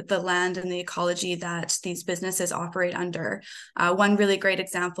the land and the ecology that these businesses operate under. One really great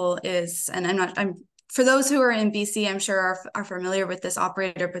example is, and I'm for those who are in BC, I'm sure are familiar with this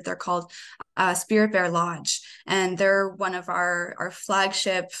operator, but they're called Spirit Bear Lodge, and they're one of our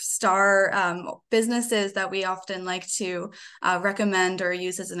flagship star businesses that we often like to recommend or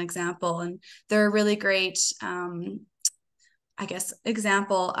use as an example. And they're a really great I guess,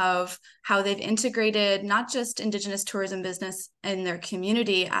 example of how they've integrated not just Indigenous tourism business in their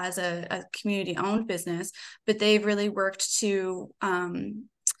community as a community-owned business, but they've really worked to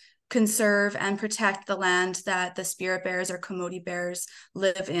conserve and protect the land that the spirit bears or commodity bears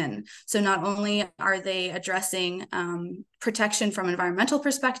live in. So not only are they addressing protection from an environmental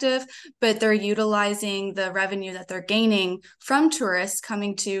perspective, but they're utilizing the revenue that they're gaining from tourists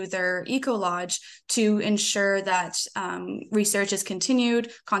coming to their eco lodge to ensure that research is continued,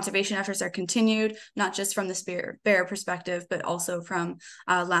 conservation efforts are continued, not just from the spirit bear perspective, but also from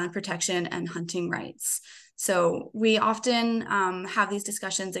land protection and hunting rights. So we often have these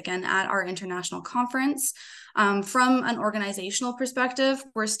discussions again at our international conference. From an organizational perspective,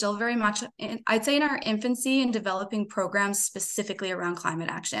 we're still very much, I'd say, in our infancy in developing programs specifically around climate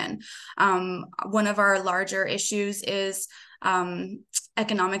action. One of our larger issues is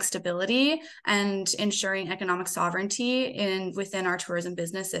economic stability and ensuring economic sovereignty within our tourism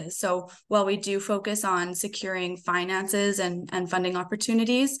businesses. So while we do focus on securing finances and funding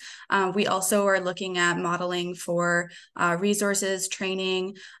opportunities, we also are looking at modeling for resources,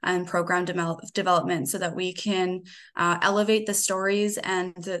 training, and program development so that we can elevate the stories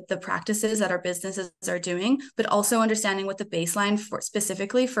and the practices that our businesses are doing, but also understanding what the baseline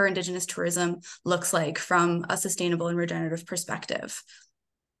specifically for Indigenous tourism looks like from a sustainable and regenerative perspective.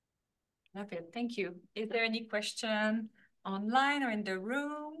 Love it. Thank you. Is there any question online or in the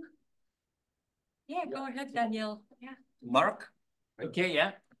room? Yeah, go ahead, Daniel. Yeah. Mark? Okay,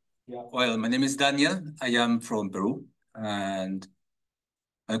 yeah. Well, my name is Daniel. I am from Peru. And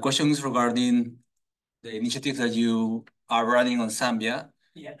my question is regarding the initiative that you are running on Zambia.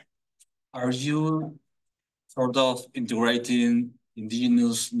 Yeah. Are you sort of integrating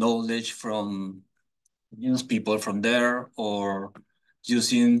indigenous knowledge from indigenous people from there, or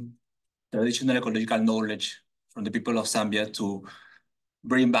using traditional ecological knowledge from the people of Zambia to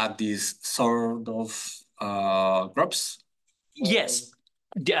bring back these sort of crops? Yes,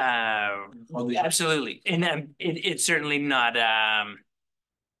 absolutely. And it's certainly not,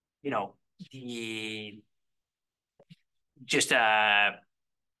 just a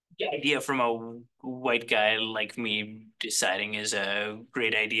idea from a white guy like me deciding is a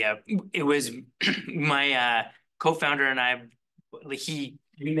great idea. It was my co-founder and I, we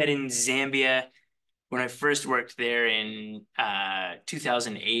met in Zambia when I first worked there in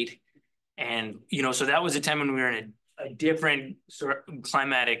 2008. And, so that was a time when we were in a different sort of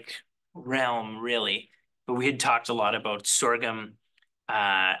climatic realm, really. But we had talked a lot about sorghum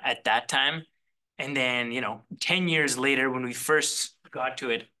at that time. And then, 10 years later, when we first got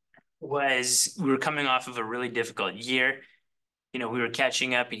to it, we were coming off of a really difficult year. We were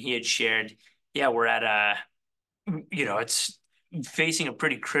catching up, and he had shared, we're at it's facing a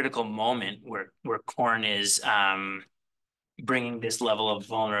pretty critical moment where corn is bringing this level of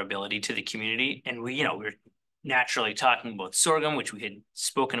vulnerability to the community. And we're naturally talking about sorghum, which we had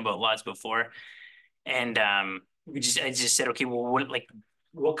spoken about lots before. And I just said, okay, well,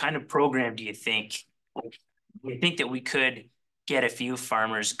 what kind of program do you think? We think that we could get a few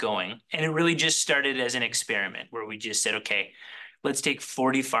farmers going. And it really just started as an experiment where we just said, okay, let's take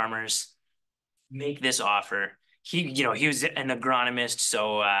 40 farmers, make this offer. He was an agronomist,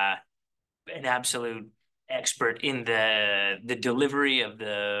 so an absolute expert in the delivery of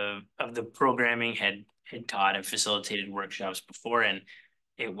the programming, had taught and facilitated workshops before, and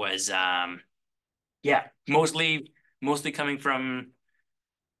it was mostly coming from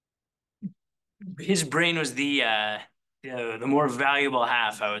his brain. Was the more valuable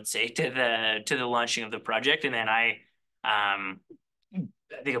half, I would say, to the launching of the project. And then I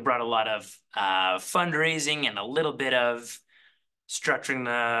think it brought a lot of fundraising and a little bit of structuring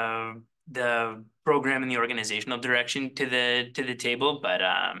the program and the organizational direction to the table. But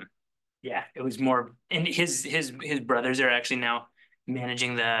it was more, and his brothers are actually now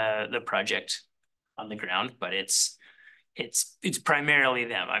managing the project on the ground, but it's primarily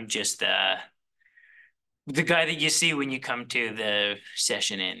them. I'm just the guy that you see when you come to the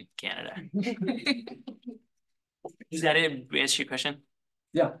session in Canada. Does that answer your question?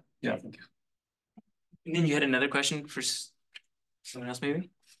 Yeah, thank you. And then you had another question for someone else, maybe?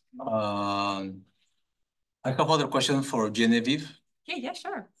 I have other question for Genevieve. Yeah,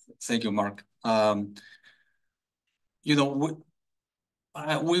 sure. Thank you, Mark. We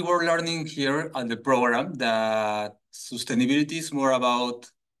were learning here on the program that sustainability is more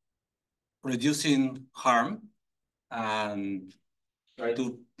about reducing harm and try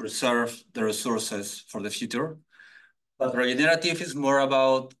to preserve the resources for the future. But regenerative is more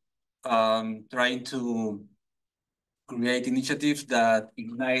about trying to create initiatives that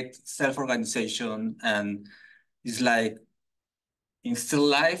ignite self-organization and is like instill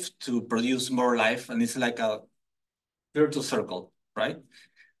life to produce more life, and it's like a virtuous circle, right?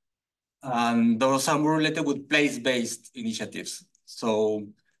 And those are more related with place-based initiatives. So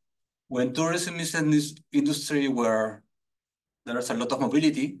when tourism is in this industry where there's a lot of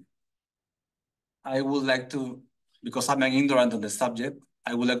mobility, I would like to, because I'm an ignorant on the subject,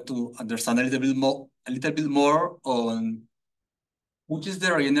 I would like to understand a little bit more on which is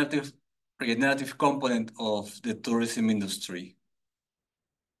the regenerative component of the tourism industry.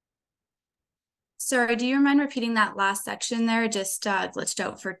 Sorry, do you mind repeating that last section there? Just glitched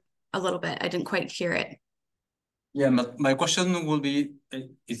out for a little bit. I didn't quite hear it. Yeah, my question will be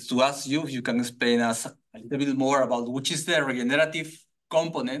is to ask you if you can explain us a little bit more about which is the regenerative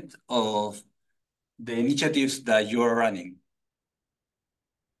component of the initiatives that you're running.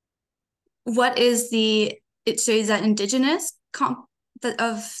 What is it says that Indigenous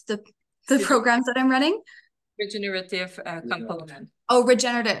of the programs that I'm running? Regenerative component. Oh,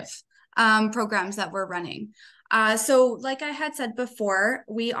 regenerative programs that we're running. So like I had said before,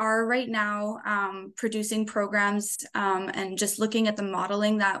 we are right now producing programs and just looking at the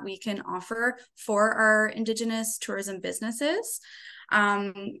modeling that we can offer for our Indigenous tourism businesses.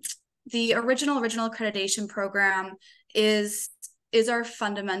 The original accreditation program is our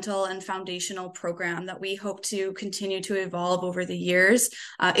fundamental and foundational program that we hope to continue to evolve over the years.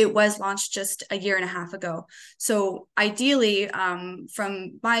 It was launched just a year and a half ago. So ideally,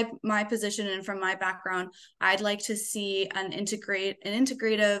 from my position and from my background, I'd like to see an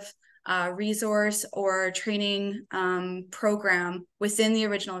integrative resource or training program within the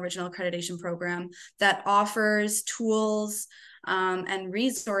original accreditation program that offers tools and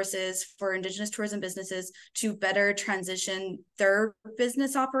resources for Indigenous tourism businesses to better transition their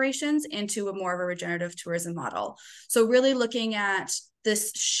business operations into a more of a regenerative tourism model. So really looking at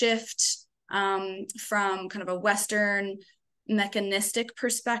this shift from kind of a Western mechanistic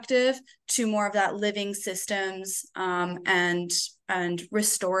perspective to more of that living systems and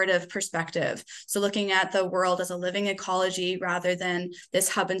restorative perspective. So looking at the world as a living ecology rather than this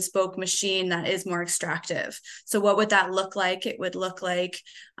hub and spoke machine that is more extractive. So what would that look like? It would look like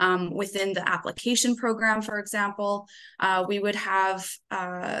within the application program, for example, we would have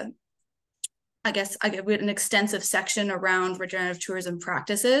an extensive section around regenerative tourism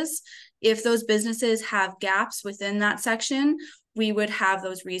practices. If those businesses have gaps within that section, we would have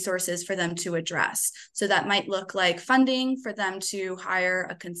those resources for them to address. So that might look like funding for them to hire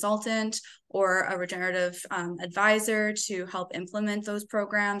a consultant or a regenerative advisor to help implement those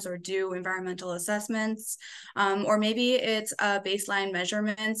programs or do environmental assessments. Or maybe it's baseline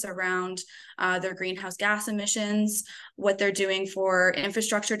measurements around their greenhouse gas emissions, what they're doing for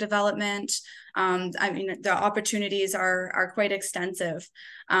infrastructure development. I mean, the opportunities are quite extensive.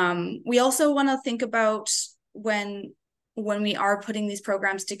 We also want to think about when we are putting these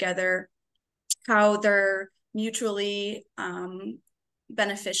programs together, how they're mutually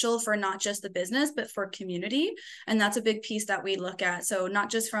beneficial for not just the business, but for community. And that's a big piece that we look at. So not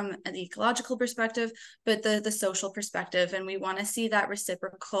just from an ecological perspective, but the social perspective. And we want to see that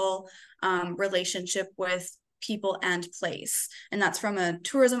reciprocal relationship with people and place. And that's from a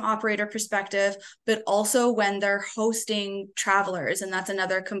tourism operator perspective, but also when they're hosting travelers. And that's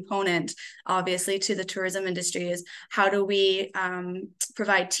another component, obviously, to the tourism industry is how do we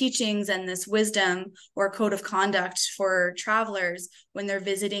provide teachings and this wisdom or code of conduct for travelers when they're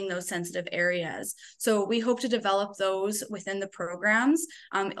visiting those sensitive areas. So we hope to develop those within the programs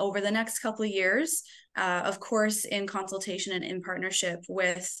over the next couple of years, of course, in consultation and in partnership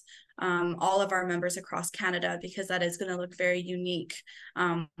with all of our members across Canada, because that is going to look very unique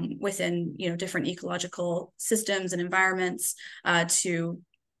within different ecological systems and environments, to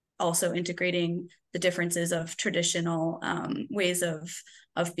also integrating the differences of traditional ways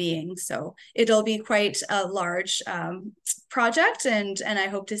of being. So it'll be quite a large project, and I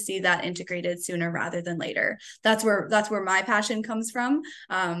hope to see that integrated sooner rather than later. That's where my passion comes from.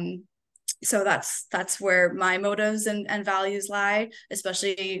 So that's where my motives and values lie,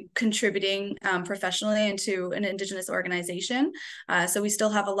 especially contributing professionally into an Indigenous organization. So we still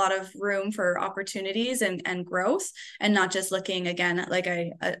have a lot of room for opportunities and growth, and not just looking, again, like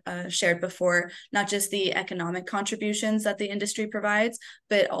I shared before, not just the economic contributions that the industry provides,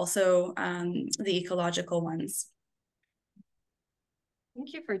 but also the ecological ones.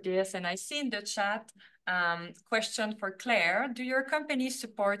 Thank you for this. And I see in the chat question for Claire. Do your company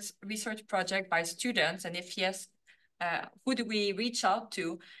support research project by students? And if yes, who do we reach out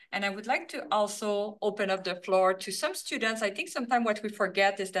to? And I would like to also open up the floor to some students. I think sometimes what we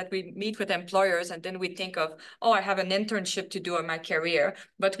forget is that we meet with employers and then we think of, oh, I have an internship to do in my career.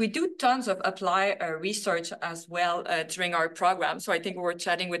 But we do tons of apply research as well during our program. So I think we were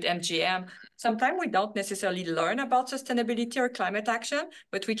chatting with MGM. Sometimes we don't necessarily learn about sustainability or climate action,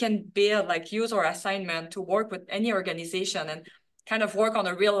 but we can build, use our assignment to work with any organization. And kind of work on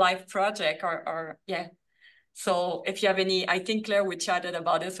a real life project or yeah. So if you have any, I think Claire, we chatted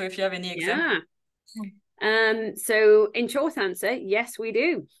about it. So if you have any examples. So in short answer, yes, we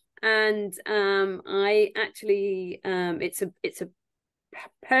do. And I actually, it's a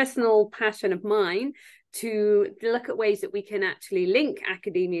personal passion of mine to look at ways that we can actually link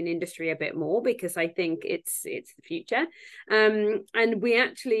academia and industry a bit more, because I think it's the future. And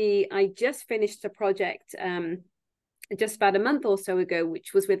I just finished a project just about a month or so ago,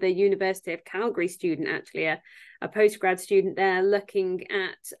 which was with a University of Calgary student, actually a postgrad student there, looking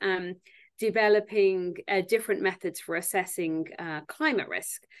at developing different methods for assessing climate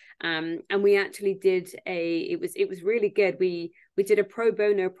risk. And we actually did it was really good. We did a pro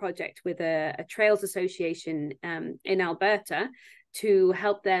bono project with a trails association in Alberta to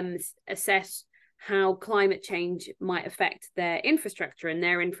help them assess how climate change might affect their infrastructure. And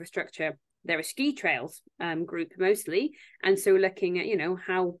their infrastructure, they're a ski trails group mostly. And so looking at,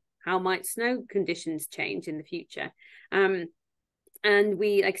 how might snow conditions change in the future. And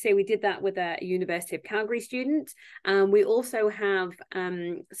we, like I say, we did that with a University of Calgary student. We also have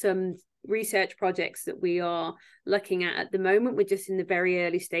some research projects that we are looking at the moment. We're just in the very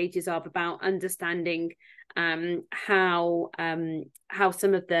early stages of about understanding how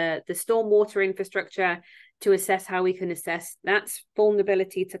some of the stormwater infrastructure, to assess how we can assess that's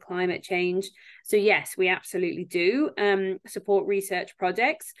vulnerability to climate change. So yes, we absolutely do support research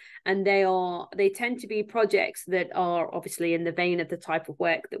projects, and they tend to be projects that are obviously in the vein of the type of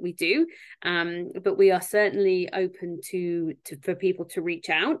work that we do. But we are certainly open for people to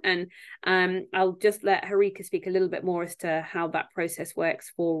reach out, and I'll just let Harika speak a little bit more as to how that process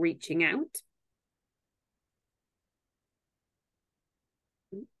works for reaching out.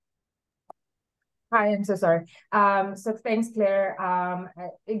 Hi, I'm so sorry. So thanks, Claire.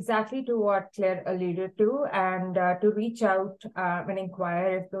 Exactly to what Claire alluded to, and to reach out and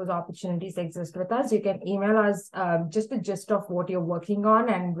inquire if those opportunities exist with us, you can email us just the gist of what you're working on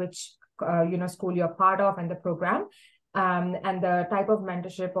and which school you're part of and the program. And the type of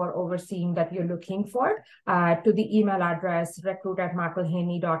mentorship or overseeing that you're looking for to the email address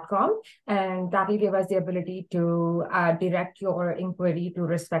recruit@mcelhanney.com. And that will give us the ability to direct your inquiry to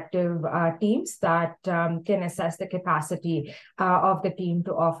respective teams that can assess the capacity of the team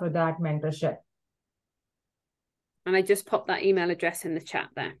to offer that mentorship. And I just popped that email address in the chat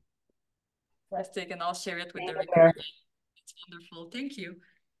there. Fantastic, and I'll share it with the recording. It's wonderful. Thank you.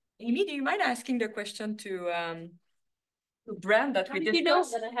 Amy, do you mind asking the question to Brent that we did? You know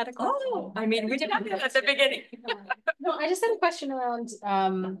that I had a question. Oh, I mean, we did have it at the beginning. No, I just had a question around,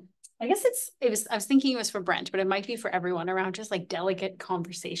 I guess I was thinking it was for Brent, but it might be for everyone, around just like delicate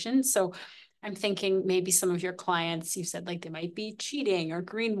conversations. So I'm thinking maybe some of your clients, you said like they might be cheating or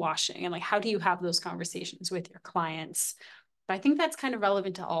greenwashing, and like, how do you have those conversations with your clients? But I think that's kind of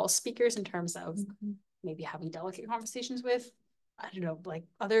relevant to all speakers in terms of maybe having delicate conversations with, I don't know, like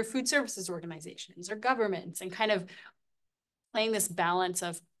other food services organizations or governments, and kind of playing this balance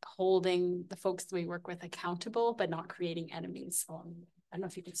of holding the folks that we work with accountable, but not creating enemies. I don't know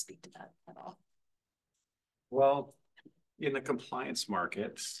if you can speak to that at all. Well, in the compliance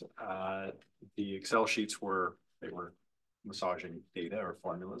markets, the Excel sheets were massaging data or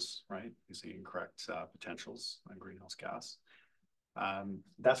formulas, right? Using incorrect potentials on greenhouse gas.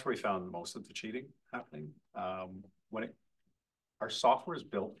 That's where we found most of the cheating happening. Our software is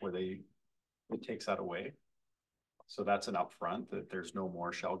built where it takes that away. So that's an upfront, that there's no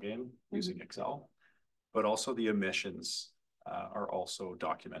more shell game using Excel, but also the emissions are also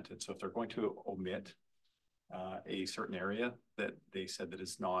documented. So if they're going to omit a certain area that they said that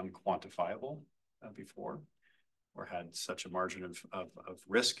is non-quantifiable before, or had such a margin of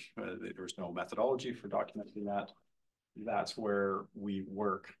risk, there was no methodology for documenting that. That's where we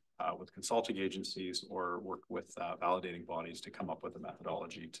work with consulting agencies or work with validating bodies to come up with a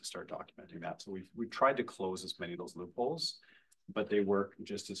methodology to start documenting that. So we've tried to close as many of those loopholes, but they work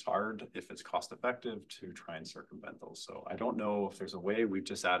just as hard if it's cost effective to try and circumvent those. So I don't know if there's a way. We've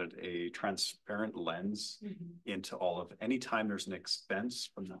just added a transparent lens into all of, anytime there's an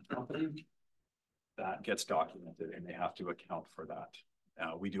expense from that company, that gets documented and they have to account for that.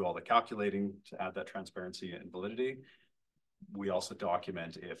 We do all the calculating to add that transparency and validity. We also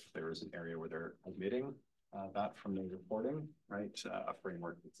document if there is an area where they're omitting that from the reporting, right? A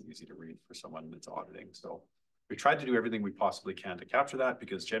framework that's easy to read for someone that's auditing. So we tried to do everything we possibly can to capture that,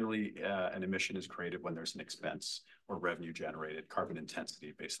 because generally an emission is created when there's an expense or revenue generated, carbon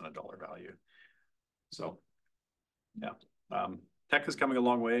intensity based on a dollar value. So yeah, tech is coming a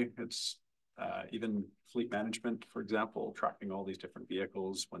long way. It's even fleet management, for example, tracking all these different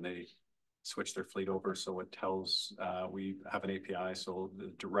vehicles when they switch their fleet over. So it tells, we have an API, so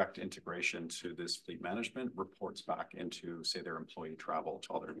the direct integration to this fleet management reports back into, say, their employee travel to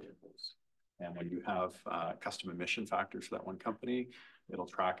all their vehicles. And when you have custom emission factors for that one company, it'll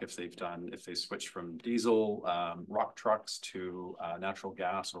track if they switch from diesel, rock trucks to natural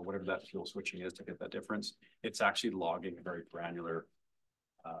gas or whatever that fuel switching is to get that difference. It's actually logging a very granular.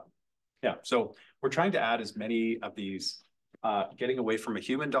 So we're trying to add as many of these, getting away from a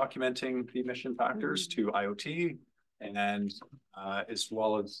human documenting the emission factors to IoT, and as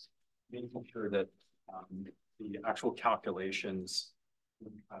well as making sure that the actual calculations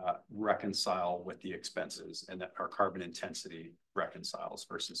reconcile with the expenses and that our carbon intensity reconciles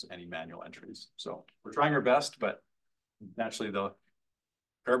versus any manual entries. So we're trying our best, but naturally the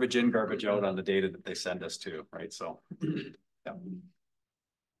garbage in, garbage out on the data that they send us to, right? So, yeah.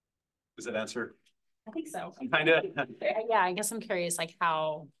 Does that answer? I think so. Kind of. Yeah, I guess I'm curious, like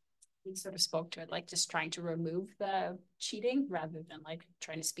how you sort of spoke to it, like just trying to remove the cheating rather than like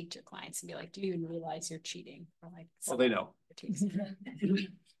trying to speak to your clients and be like, do you even realize you're cheating? Or like, well, they know.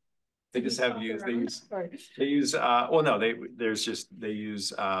 They just have used, they use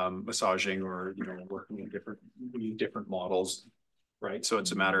massaging or, you know, working in different models, right? So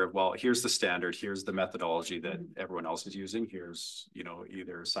it's a matter of, well, here's the standard, here's the methodology that everyone else is using. Here's, you know,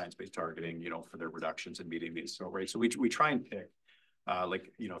 either science-based targeting, you know, for their reductions and meeting these. So, right. So we try and pick,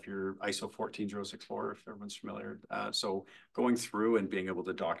 like, you know, if you're ISO 14064, if everyone's familiar. So going through and being able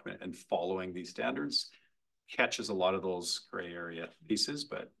to document and following these standards catches a lot of those gray area pieces,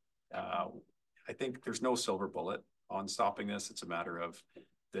 but I think there's no silver bullet on stopping this. It's a matter of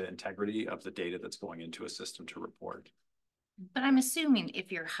the integrity of the data that's going into a system to report. But I'm assuming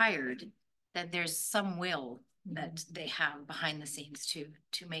if you're hired, that there's some will that they have behind the scenes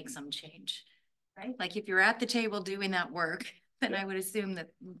to make some change, right? Like if you're at the table doing that work, then I would assume that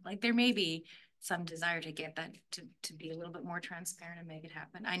like there may be some desire to get that to be a little bit more transparent and make it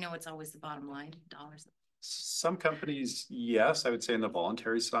happen. I know it's always the bottom line, dollars. Some companies, yes, I would say on the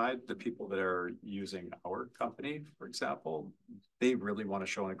voluntary side, the people that are using our company, for example, they really want to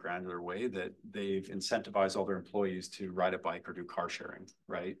show in a granular way that they've incentivized all their employees to ride a bike or do car sharing,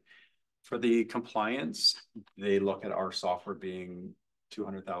 right? For the compliance, they look at our software being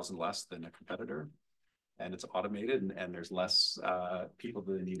 200,000 less than a competitor, and it's automated, and there's less people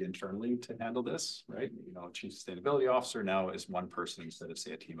that they need internally to handle this, right? You know, chief sustainability officer now is one person instead of,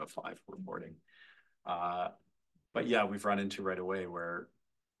 say, a team of 5 reporting. But yeah, we've run into right away where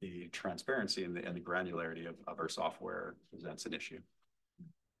the transparency and the granularity of our software presents an issue.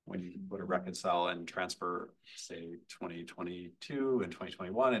 When you put a reconcile and transfer, say 2022 and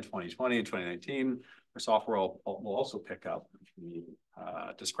 2021 and 2020 and 2019, our software will also pick up the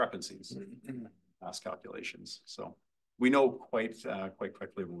discrepancies, past calculations. So we know quite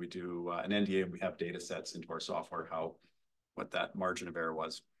quickly when we do an NDA and we have data sets into our software, what that margin of error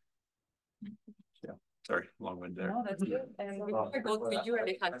was. Yeah, sorry, long wind there. No, that's good. And before I go to you,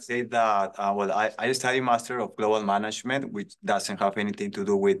 I say that, well, I study Master of Global Management, which doesn't have anything to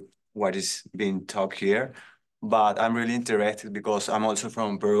do with what is being talked here. But I'm really interested because I'm also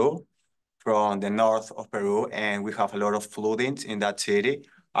from Peru, from the north of Peru, and we have a lot of floodings in that city.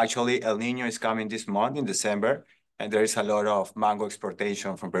 Actually, El Niño is coming this month in December, and there is a lot of mango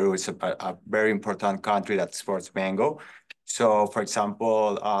exportation from Peru. It's a very important country that exports mango. So, for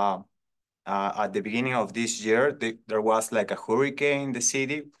example, at the beginning of this year, there was like a hurricane in the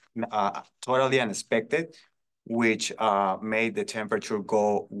city, totally unexpected, which made the temperature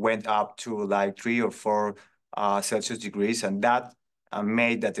went up to like 3 or 4 Celsius degrees, and that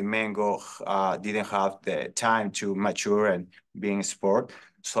made that the mango didn't have the time to mature and being exported.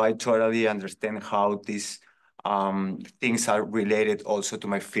 So I totally understand how these things are related also to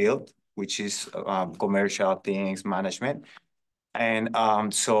my field, which is commercial things, management. And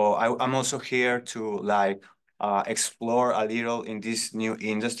so I'm also here to like explore a little in this new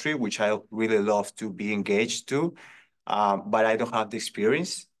industry, which I really love to be engaged to, but I don't have the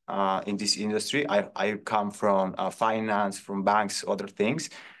experience in this industry. I come from finance, from banks, other things,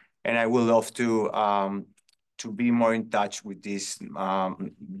 and I would love to be more in touch with these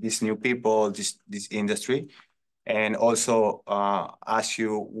new people, this industry, and also ask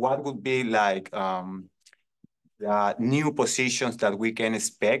you what would be like new positions that we can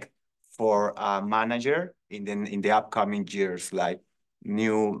expect for a manager in the upcoming years, like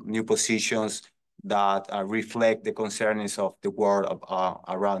new positions that reflect the concerns of the world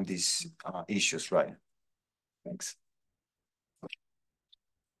around these issues, right? Thanks.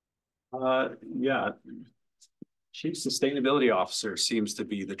 Yeah, Chief Sustainability Officer seems to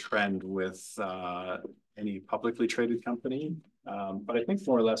be the trend with any publicly traded company. But I think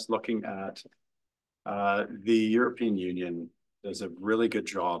more or less looking at the European Union does a really good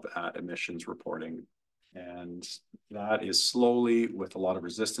job at emissions reporting. And that is slowly, with a lot of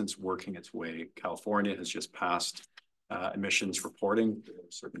resistance, working its way. California has just passed emissions reporting for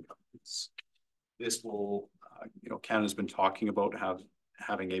certain companies. This will, Canada's been talking about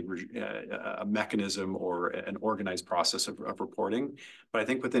having a mechanism or an organized process of reporting. But I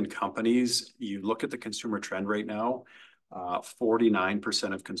think within companies, you look at the consumer trend right now,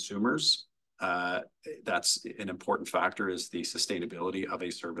 49% of consumers, that's an important factor, is the sustainability of a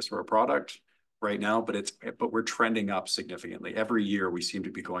service or a product right now, but we're trending up significantly. Every year we seem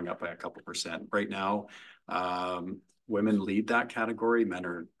to be going up by a couple percent. Right now, women lead that category, men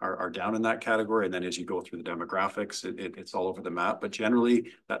are down in that category, and then as you go through the demographics, it's all over the map. But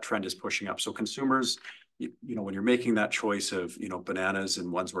generally, that trend is pushing up. So consumers, when you're making that choice of bananas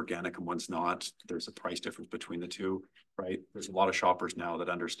and one's organic and one's not, there's a price difference between the two, right? There's a lot of shoppers now that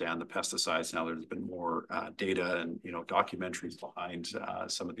understand the pesticides. Now there's been more data and documentaries behind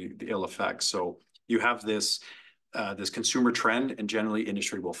some of the ill effects. So you have this consumer trend, and generally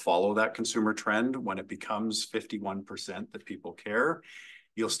industry will follow that consumer trend. When it becomes 51% that people care,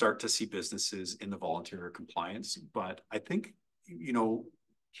 you'll start to see businesses in the voluntary compliance. But I think,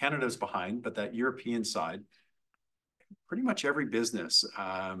 Canada's behind, but that European side, pretty much every business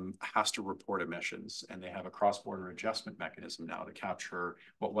has to report emissions, and they have a cross-border adjustment mechanism now to capture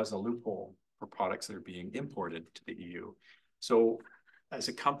what was a loophole for products that are being imported to the EU. So as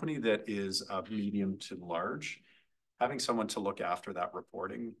a company that is of medium to large, having someone to look after that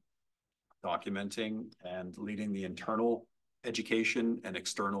reporting, documenting, and leading the internal education and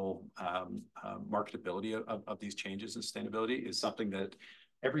external marketability of these changes in sustainability is something that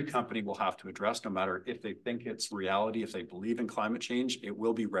every company will have to address, no matter if they think it's reality. If they believe in climate change, it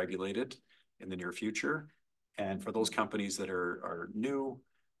will be regulated in the near future. And for those companies that are new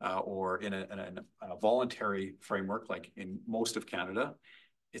or in a voluntary framework, like in most of Canada,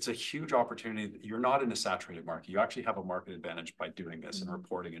 it's a huge opportunity. You're not in a saturated market. You actually have a market advantage by doing this and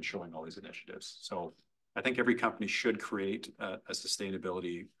reporting and showing all these initiatives. So I think every company should create a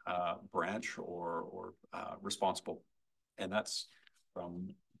sustainability branch or responsible. And that's from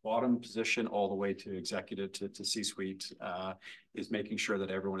bottom position all the way to executive to C-suite, is making sure that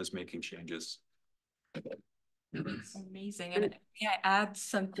everyone is making changes. Amazing. And may I add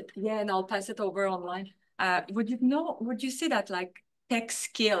something? Yeah, and I'll pass it over online. Would you say that like tech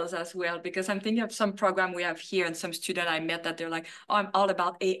skills as well? Because I'm thinking of some program we have here and some student I met that they're like, oh, I'm all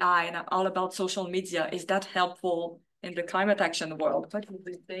about AI and I'm all about social media. Is that helpful in the climate action world? What would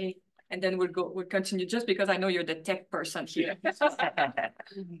you say? And then we'll continue, just because I know you're the tech person here.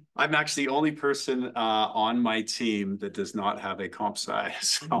 I'm actually the only person on my team that does not have a comp sci.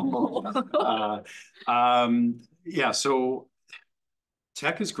 So, yeah, so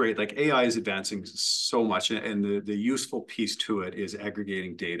tech is great. Like AI is advancing so much, and the useful piece to it is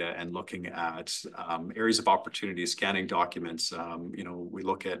aggregating data and looking at areas of opportunity, scanning documents. We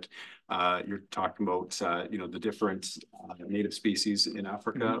look at, you're talking about, the different native species in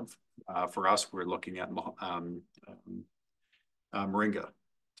Africa. For us, we're looking at moringa.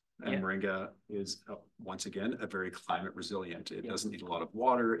 And moringa is, once again, a very climate resilient. It doesn't need a lot of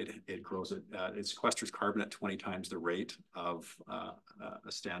water. It grows, it sequesters carbon at 20 times the rate of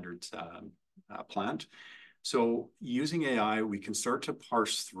a standard plant. So using AI, we can start to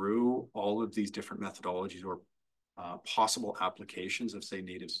parse through all of these different methodologies or possible applications of, say,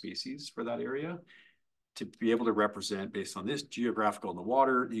 native species for that area, to be able to represent based on this geographical in the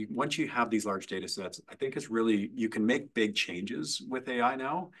water. Once you have these large data sets, I think it's really, you can make big changes with AI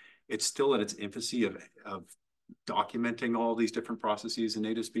now. It's still at its infancy of documenting all these different processes in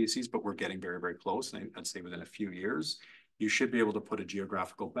native species, but we're getting very, very close. And I'd say within a few years, you should be able to put a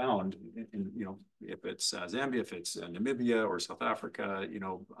geographical bound in, if it's Zambia, if it's Namibia or South Africa,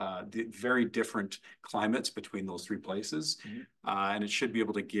 the very different climates between those three places. And it should be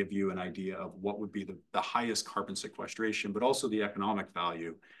able to give you an idea of what would be the highest carbon sequestration, but also the economic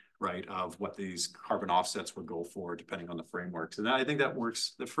value, right, of what these carbon offsets would go for, depending on the frameworks. And I think that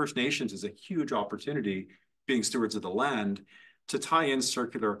works. The First Nations is a huge opportunity, being stewards of the land, to tie in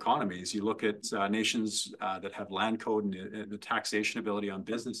circular economies. You look at nations that have land code and the taxation ability on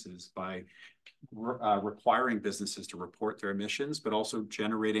businesses by requiring businesses to report their emissions, but also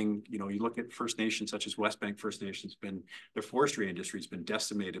generating, you look at First Nations, such as West Bank First Nations, their forestry industry has been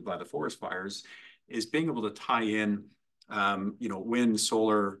decimated by the forest fires, is being able to tie in wind,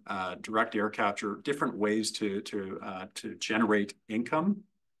 solar, direct air capture, different ways to generate income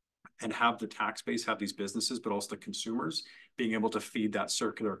and have the tax base, have these businesses, but also the consumers being able to feed that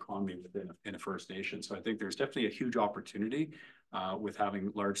circular economy within a First Nation. So I think there's definitely a huge opportunity with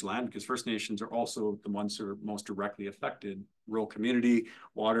having large land, because First Nations are also the ones who are most directly affected. Rural community,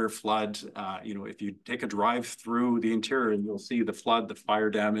 water, flood. You know, if you take a drive through the interior, you'll see the flood, the fire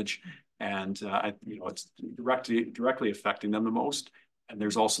damage, and you know, it's directly affecting them the most. And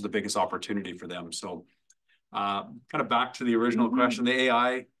there's also the biggest opportunity for them. So kind of back to the original question, the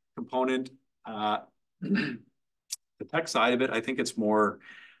AI component, the tech side of it, I think it's more,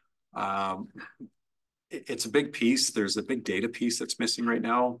 it's a big piece. There's a big data piece that's missing right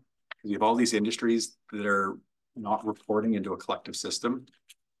now. You have all these industries that are not reporting into a collective system.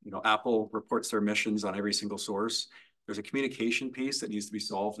 You know, Apple reports their emissions on every single source. There's a communication piece that needs to be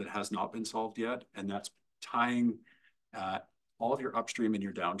solved that has not been solved yet. And that's tying all of your upstream and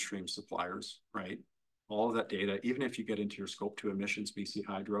your downstream suppliers, right? All of that data, even if you get into your scope 2 emissions, BC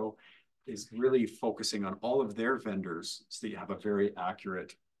Hydro is really focusing on all of their vendors so that you have a very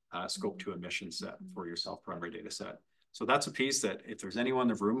accurate scope 2 emission set for your self-primary data set. So that's a piece that if there's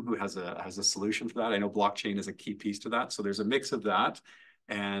anyone in the room who has a solution for that, I know blockchain is a key piece to that. So there's a mix of that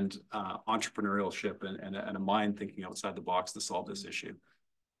and entrepreneurship and a mind thinking outside the box to solve this issue.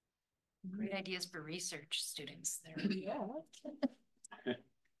 Great ideas for research students there. Yeah.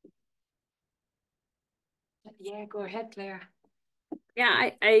 Yeah, go ahead, Claire. Yeah,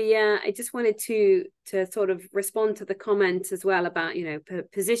 I just wanted to sort of respond to the comment as well about, you know,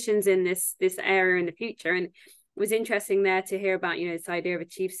 positions in this area in the future. And it was interesting there to hear about, you know, this idea of a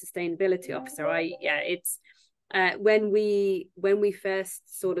chief sustainability officer. It's when we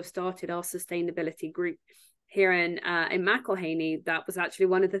first sort of started our sustainability group here in McElhanney, that was actually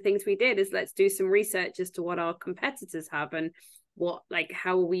one of the things we did, is let's do some research as to what our competitors have and what, like,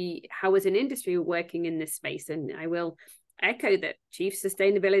 how as an industry we're working in this space. And I will echo that chief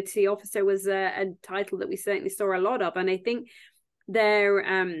sustainability officer was a title that we certainly saw a lot of. And I think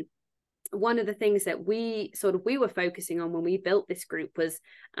there one of the things that we were focusing on when we built this group was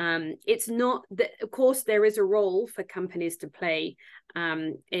it's not that, of course, there is a role for companies to play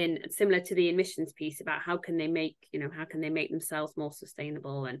in similar to the emissions piece about how can they make themselves more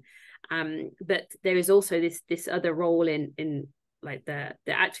sustainable, and but there is also this other role in like the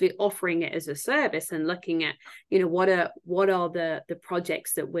actually offering it as a service and looking at, you know, what are the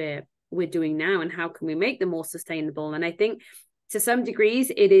projects that we're doing now and how can we make them more sustainable. And I think to some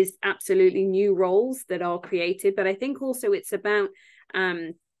degrees it is absolutely new roles that are created, but I think also it's about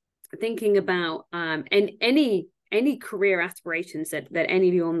thinking about and any career aspirations that any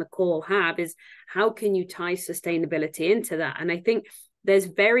of you on the call have, is how can you tie sustainability into that. And I think there's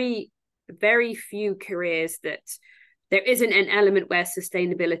very, very few careers that there isn't an element where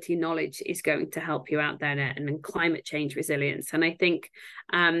sustainability knowledge is going to help you out there, and then climate change resilience. And I think,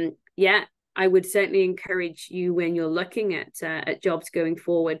 I would certainly encourage you, when you're looking at jobs going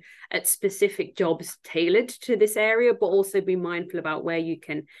forward, at specific jobs tailored to this area, but also be mindful about where you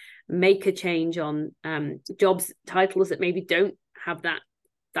can make a change on jobs titles that maybe don't have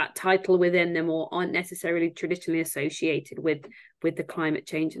that title within them or aren't necessarily traditionally associated with the climate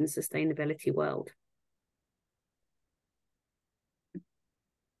change and sustainability world.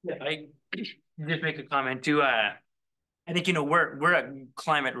 Yeah, I just make a comment too. I think, you know, we're a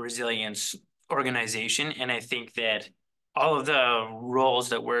climate resilience organization, and I think that all of the roles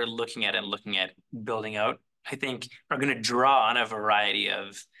that we're looking at building out, I think, are going to draw on a variety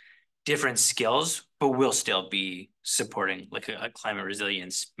of different skills, but we'll still be supporting like a climate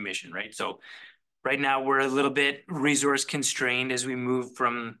resilience mission, right? So right now we're a little bit resource constrained as we move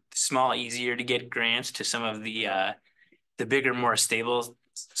from small, easier to get grants to some of the bigger, more stable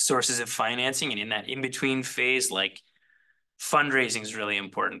sources of financing. And in that in-between phase, like, fundraising is really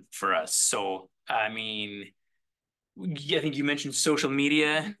important for us. So, I mean, I think you mentioned social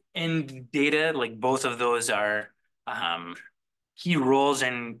media and data, like both of those are key roles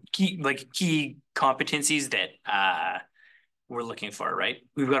and key competencies that we're looking for, right?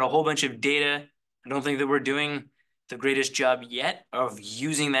 We've got a whole bunch of data. I don't think that we're doing the greatest job yet of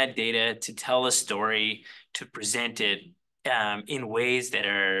using that data to tell a story, to present it in ways that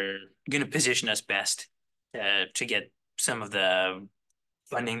are going to position us best to get some of the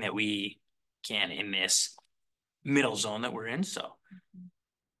funding that we can in this middle zone that we're in. So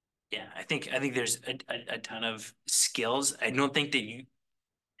yeah, I think there's a ton of skills. I don't think that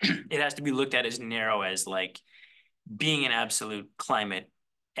it has to be looked at as narrow as like being an absolute climate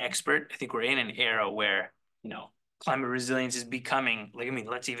expert. I think we're in an era where, you know, climate resilience is becoming, like, I mean,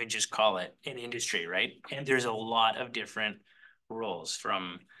 let's even just call it an industry, right? And there's a lot of different roles,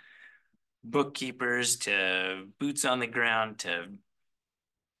 from bookkeepers to boots on the ground to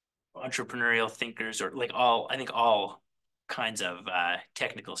entrepreneurial thinkers, or like I think all kinds of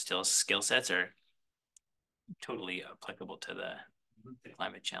technical skill sets are totally applicable to the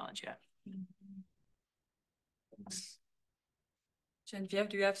climate challenge. Yeah. Genevieve,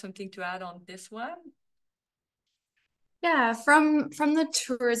 do you have something to add on this one? Yeah, from the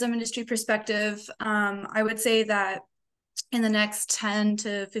tourism industry perspective, I would say that in the next 10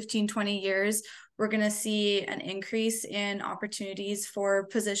 to 15, 20 years, we're going to see an increase in opportunities for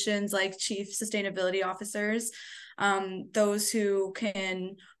positions like chief sustainability officers, those who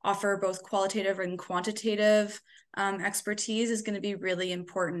can offer both qualitative and quantitative expertise is going to be really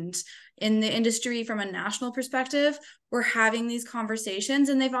important. In the industry, from a national perspective, we're having these conversations,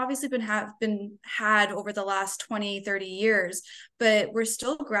 and they've obviously been had over the last 20, 30 years, but we're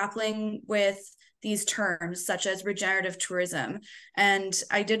still grappling with these terms such as regenerative tourism. And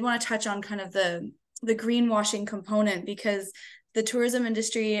I did want to touch on kind of the greenwashing component, because the tourism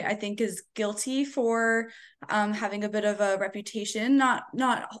industry, I think, is guilty for having a bit of a reputation, not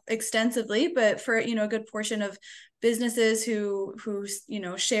extensively, but for, you know, a good portion of businesses who you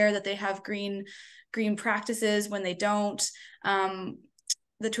know, share that they have green practices when they don't.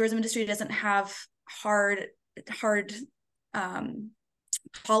 The tourism industry doesn't have hard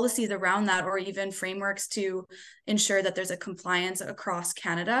policies around that, or even frameworks to ensure that there's a compliance across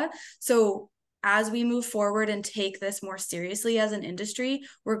Canada. So as we move forward and take this more seriously as an industry,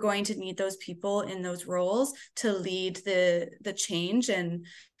 we're going to need those people in those roles to lead the change. And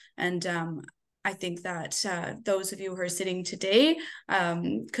I think that those of you who are sitting today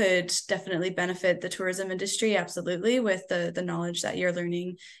could definitely benefit the tourism industry, absolutely, with the knowledge that you're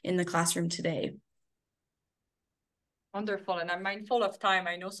learning in the classroom today. Wonderful. And I'm mindful of time.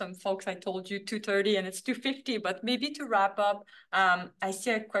 I know some folks, I told you 2:30 and it's 2:50, but maybe to wrap up, I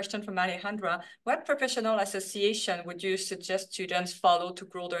see a question from Alejandra. What professional association would you suggest students follow to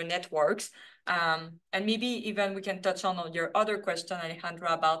grow their networks? And maybe even we can touch on your other question,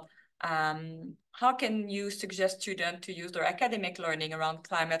 Alejandra, about how can you suggest students to use their academic learning around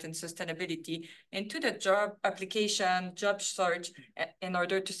climate and sustainability into the job application, job search, in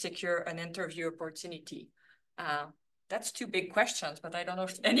order to secure an interview opportunity? That's two big questions, but I don't know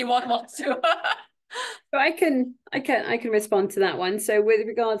if anyone wants to. So I can respond to that one. So with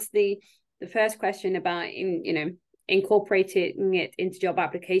regards to the first question about incorporating it into job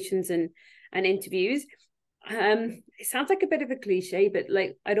applications and interviews, it sounds like a bit of a cliche, but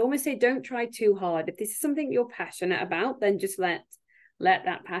like I'd almost say don't try too hard. If this is something you're passionate about, then just let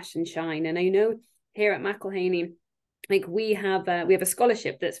that passion shine. And I know here at McElhanney, like we have a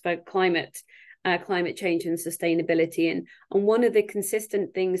scholarship that's for climate change and sustainability, and one of the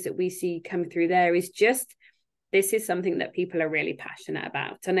consistent things that we see come through there is just this is something that people are really passionate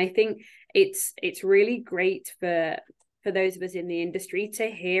about. And I think it's really great for those of us in the industry to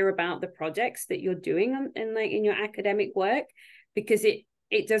hear about the projects that you're doing in your academic work, because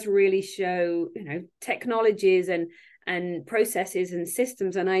it does really show, you know, technologies and processes and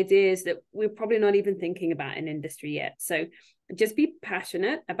systems and ideas that we're probably not even thinking about in industry yet. So just be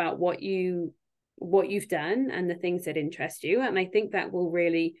passionate about what you've done and the things that interest you. And I think that will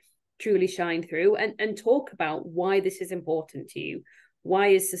really truly shine through, and talk about why this is important to you. Why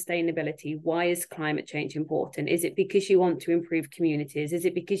is sustainability? Why is climate change important? Is it because you want to improve communities? Is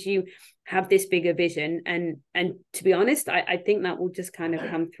it because you have this bigger vision? And to be honest, I think that will just kind of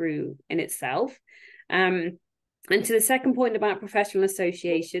come through in itself. And to the second point about professional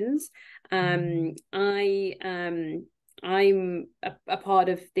associations, I'm a part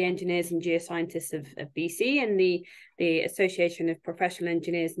of the Engineers and Geoscientists of BC and the Association of Professional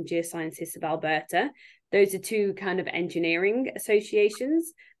Engineers and Geoscientists of Alberta. Those are two kind of engineering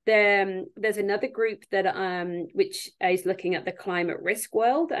associations. There's another group that which is looking at the climate risk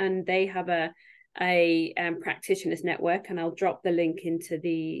world, and they have a practitioners network, and I'll drop the link into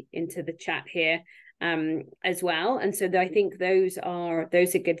the chat here as well. And so I think those are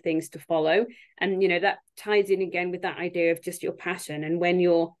good things to follow. And, you know, that ties in again with that idea of just your passion. And when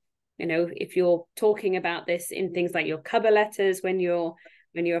you're, you know, if you're talking about this in things like your cover letters, when you're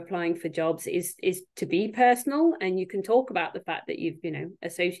applying for jobs, is to be personal, and you can talk about the fact that you've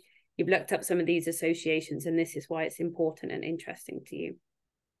looked up some of these associations, and this is why it's important and interesting to you.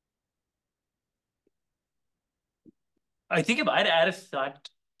 I think if I'd add a thought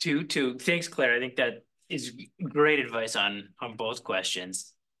to thanks, Claire. I think that is great advice on both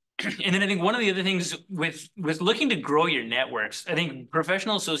questions. And then I think one of the other things with looking to grow your networks, I think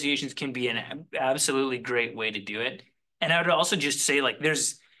professional associations can be an absolutely great way to do it. And I would also just say, like,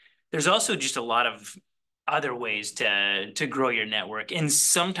 there's also just a lot of other ways to grow your network. And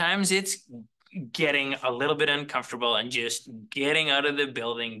sometimes it's getting a little bit uncomfortable and just getting out of the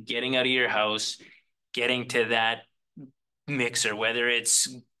building, getting out of your house, getting to that mixer, whether it's,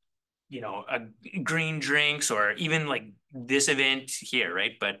 you know, a green drinks or even like this event here,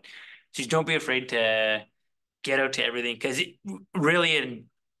 right? But just don't be afraid to get out to everything, because really in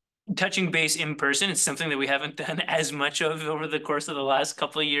touching base in person, it's something that we haven't done as much of over the course of the last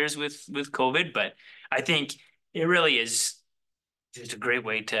couple of years with COVID. But I think it really is just a great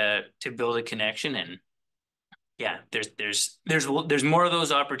way to build a connection. And yeah, there's more of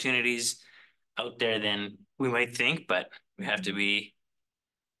those opportunities out there than we might think, but we have to be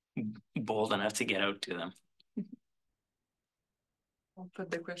bold enough to get out to them. I'll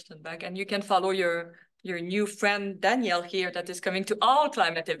put the question back, and you can follow your new friend Danielle here that is coming to all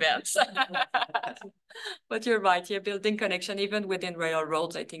climate events. But you're right, yeah, building connection even within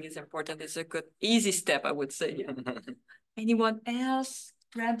railroads, I think is important. It's a good, easy step, I would say. Anyone else?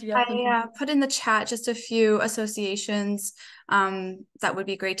 Brent, do you have I put in the chat just a few associations that would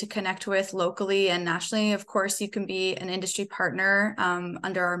be great to connect with locally and nationally. Of course, you can be an industry partner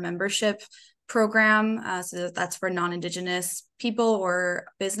under our membership program. So that's for non-Indigenous people or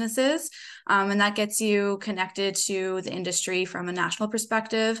businesses. And that gets you connected to the industry from a national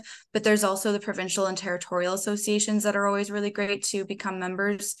perspective. But there's also the provincial and territorial associations that are always really great to become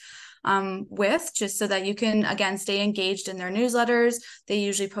members with, just so that you can, again, stay engaged in their newsletters. They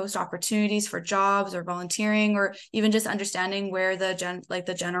usually post opportunities for jobs or volunteering, or even just understanding where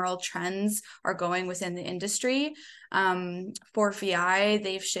the general trends are going within the industry. For VI,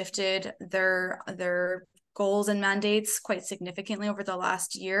 they've shifted their goals and mandates quite significantly over the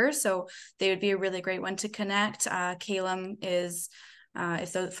last year, so they would be a really great one to connect. Calum is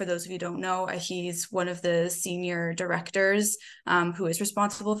for those of you who don't know, he's one of the senior directors who is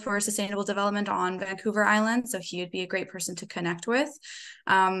responsible for sustainable development on Vancouver Island. So he would be a great person to connect with.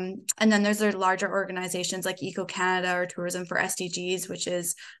 And then there's their larger organizations like Eco Canada or Tourism for SDGs, which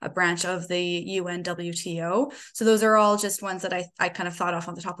is a branch of the UN WTO. So those are all just ones that I kind of thought off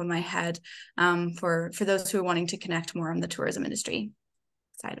on the top of my head for those who are wanting to connect more on the tourism industry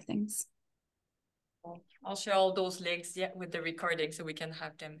side of things. I'll share all those links with the recording so we can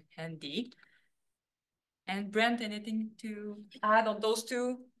have them handy. And Brent, anything to add on those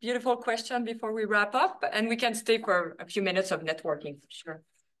two beautiful questions before we wrap up? And we can stay for a few minutes of networking, for sure.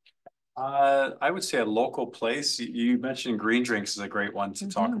 I would say a local place. You mentioned green drinks is a great one to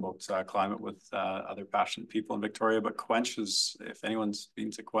talk about climate with other passionate people in Victoria. But Quench is, if anyone's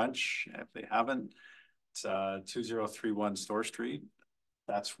been to Quench, if they haven't, it's 2031 Store Street.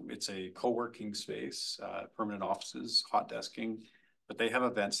 It's a co-working space, permanent offices, hot desking, but they have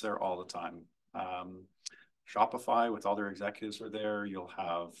events there all the time. Shopify with all their executives are there. You'll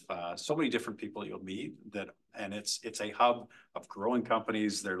have so many different people you'll meet and it's a hub of growing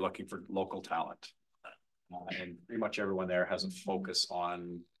companies. They're looking for local talent, and pretty much everyone there has a focus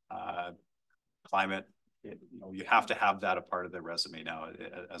on climate. You have to have that a part of their resume now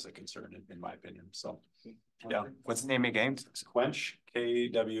as a concern, in my opinion. So, yeah. What's the name again? It's Quench,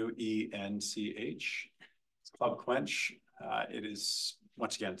 Kwench. It's Club Quench. It is,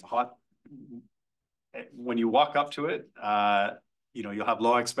 once again, it's hot. When you walk up to it, you'll have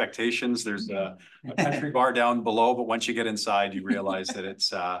low expectations. There's a country bar down below, but once you get inside, you realize that it's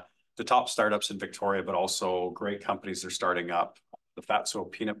the top startups in Victoria, but also great companies they're starting up. The Fatso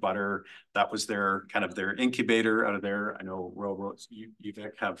peanut butter, that was their incubator out of there. I know railroads,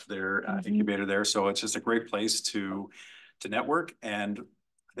 UVic have their incubator there. So it's just a great place to network. And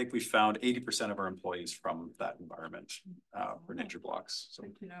I think we found 80% of our employees from that environment for Natureblocks. So,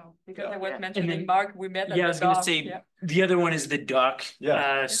 because I was mentioning Mark, we met at I was going to say, yeah. The other one is the DOC,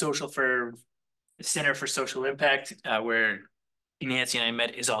 Center for Social Impact, where Nancy and I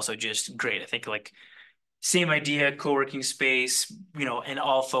met, is also just great. I think like same idea, co-working space, and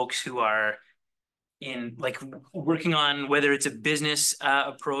all folks who are in like working on whether it's a business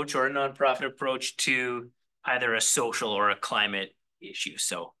approach or a nonprofit approach to either a social or a climate issue.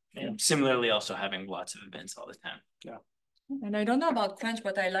 So, and similarly also having lots of events all the time. Yeah. And I don't know about Quench,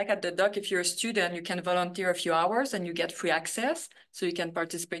 but I like at the DOC, if you're a student, you can volunteer a few hours and you get free access. So you can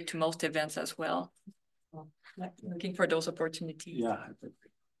participate to most events as well. Looking for those opportunities. Yeah.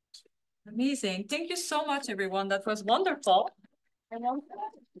 Amazing. Thank you so much, everyone. That was wonderful. You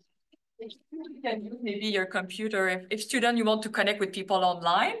can use maybe your computer. If student, you want to connect with people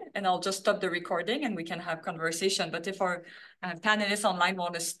online, and I'll just stop the recording and we can have conversation. But if our panelists online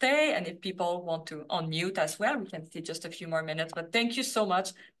want to stay, and if people want to unmute as well, we can stay just a few more minutes. But thank you so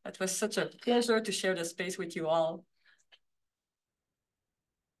much. That was such a pleasure to share the space with you all.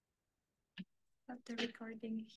 Stop the recording.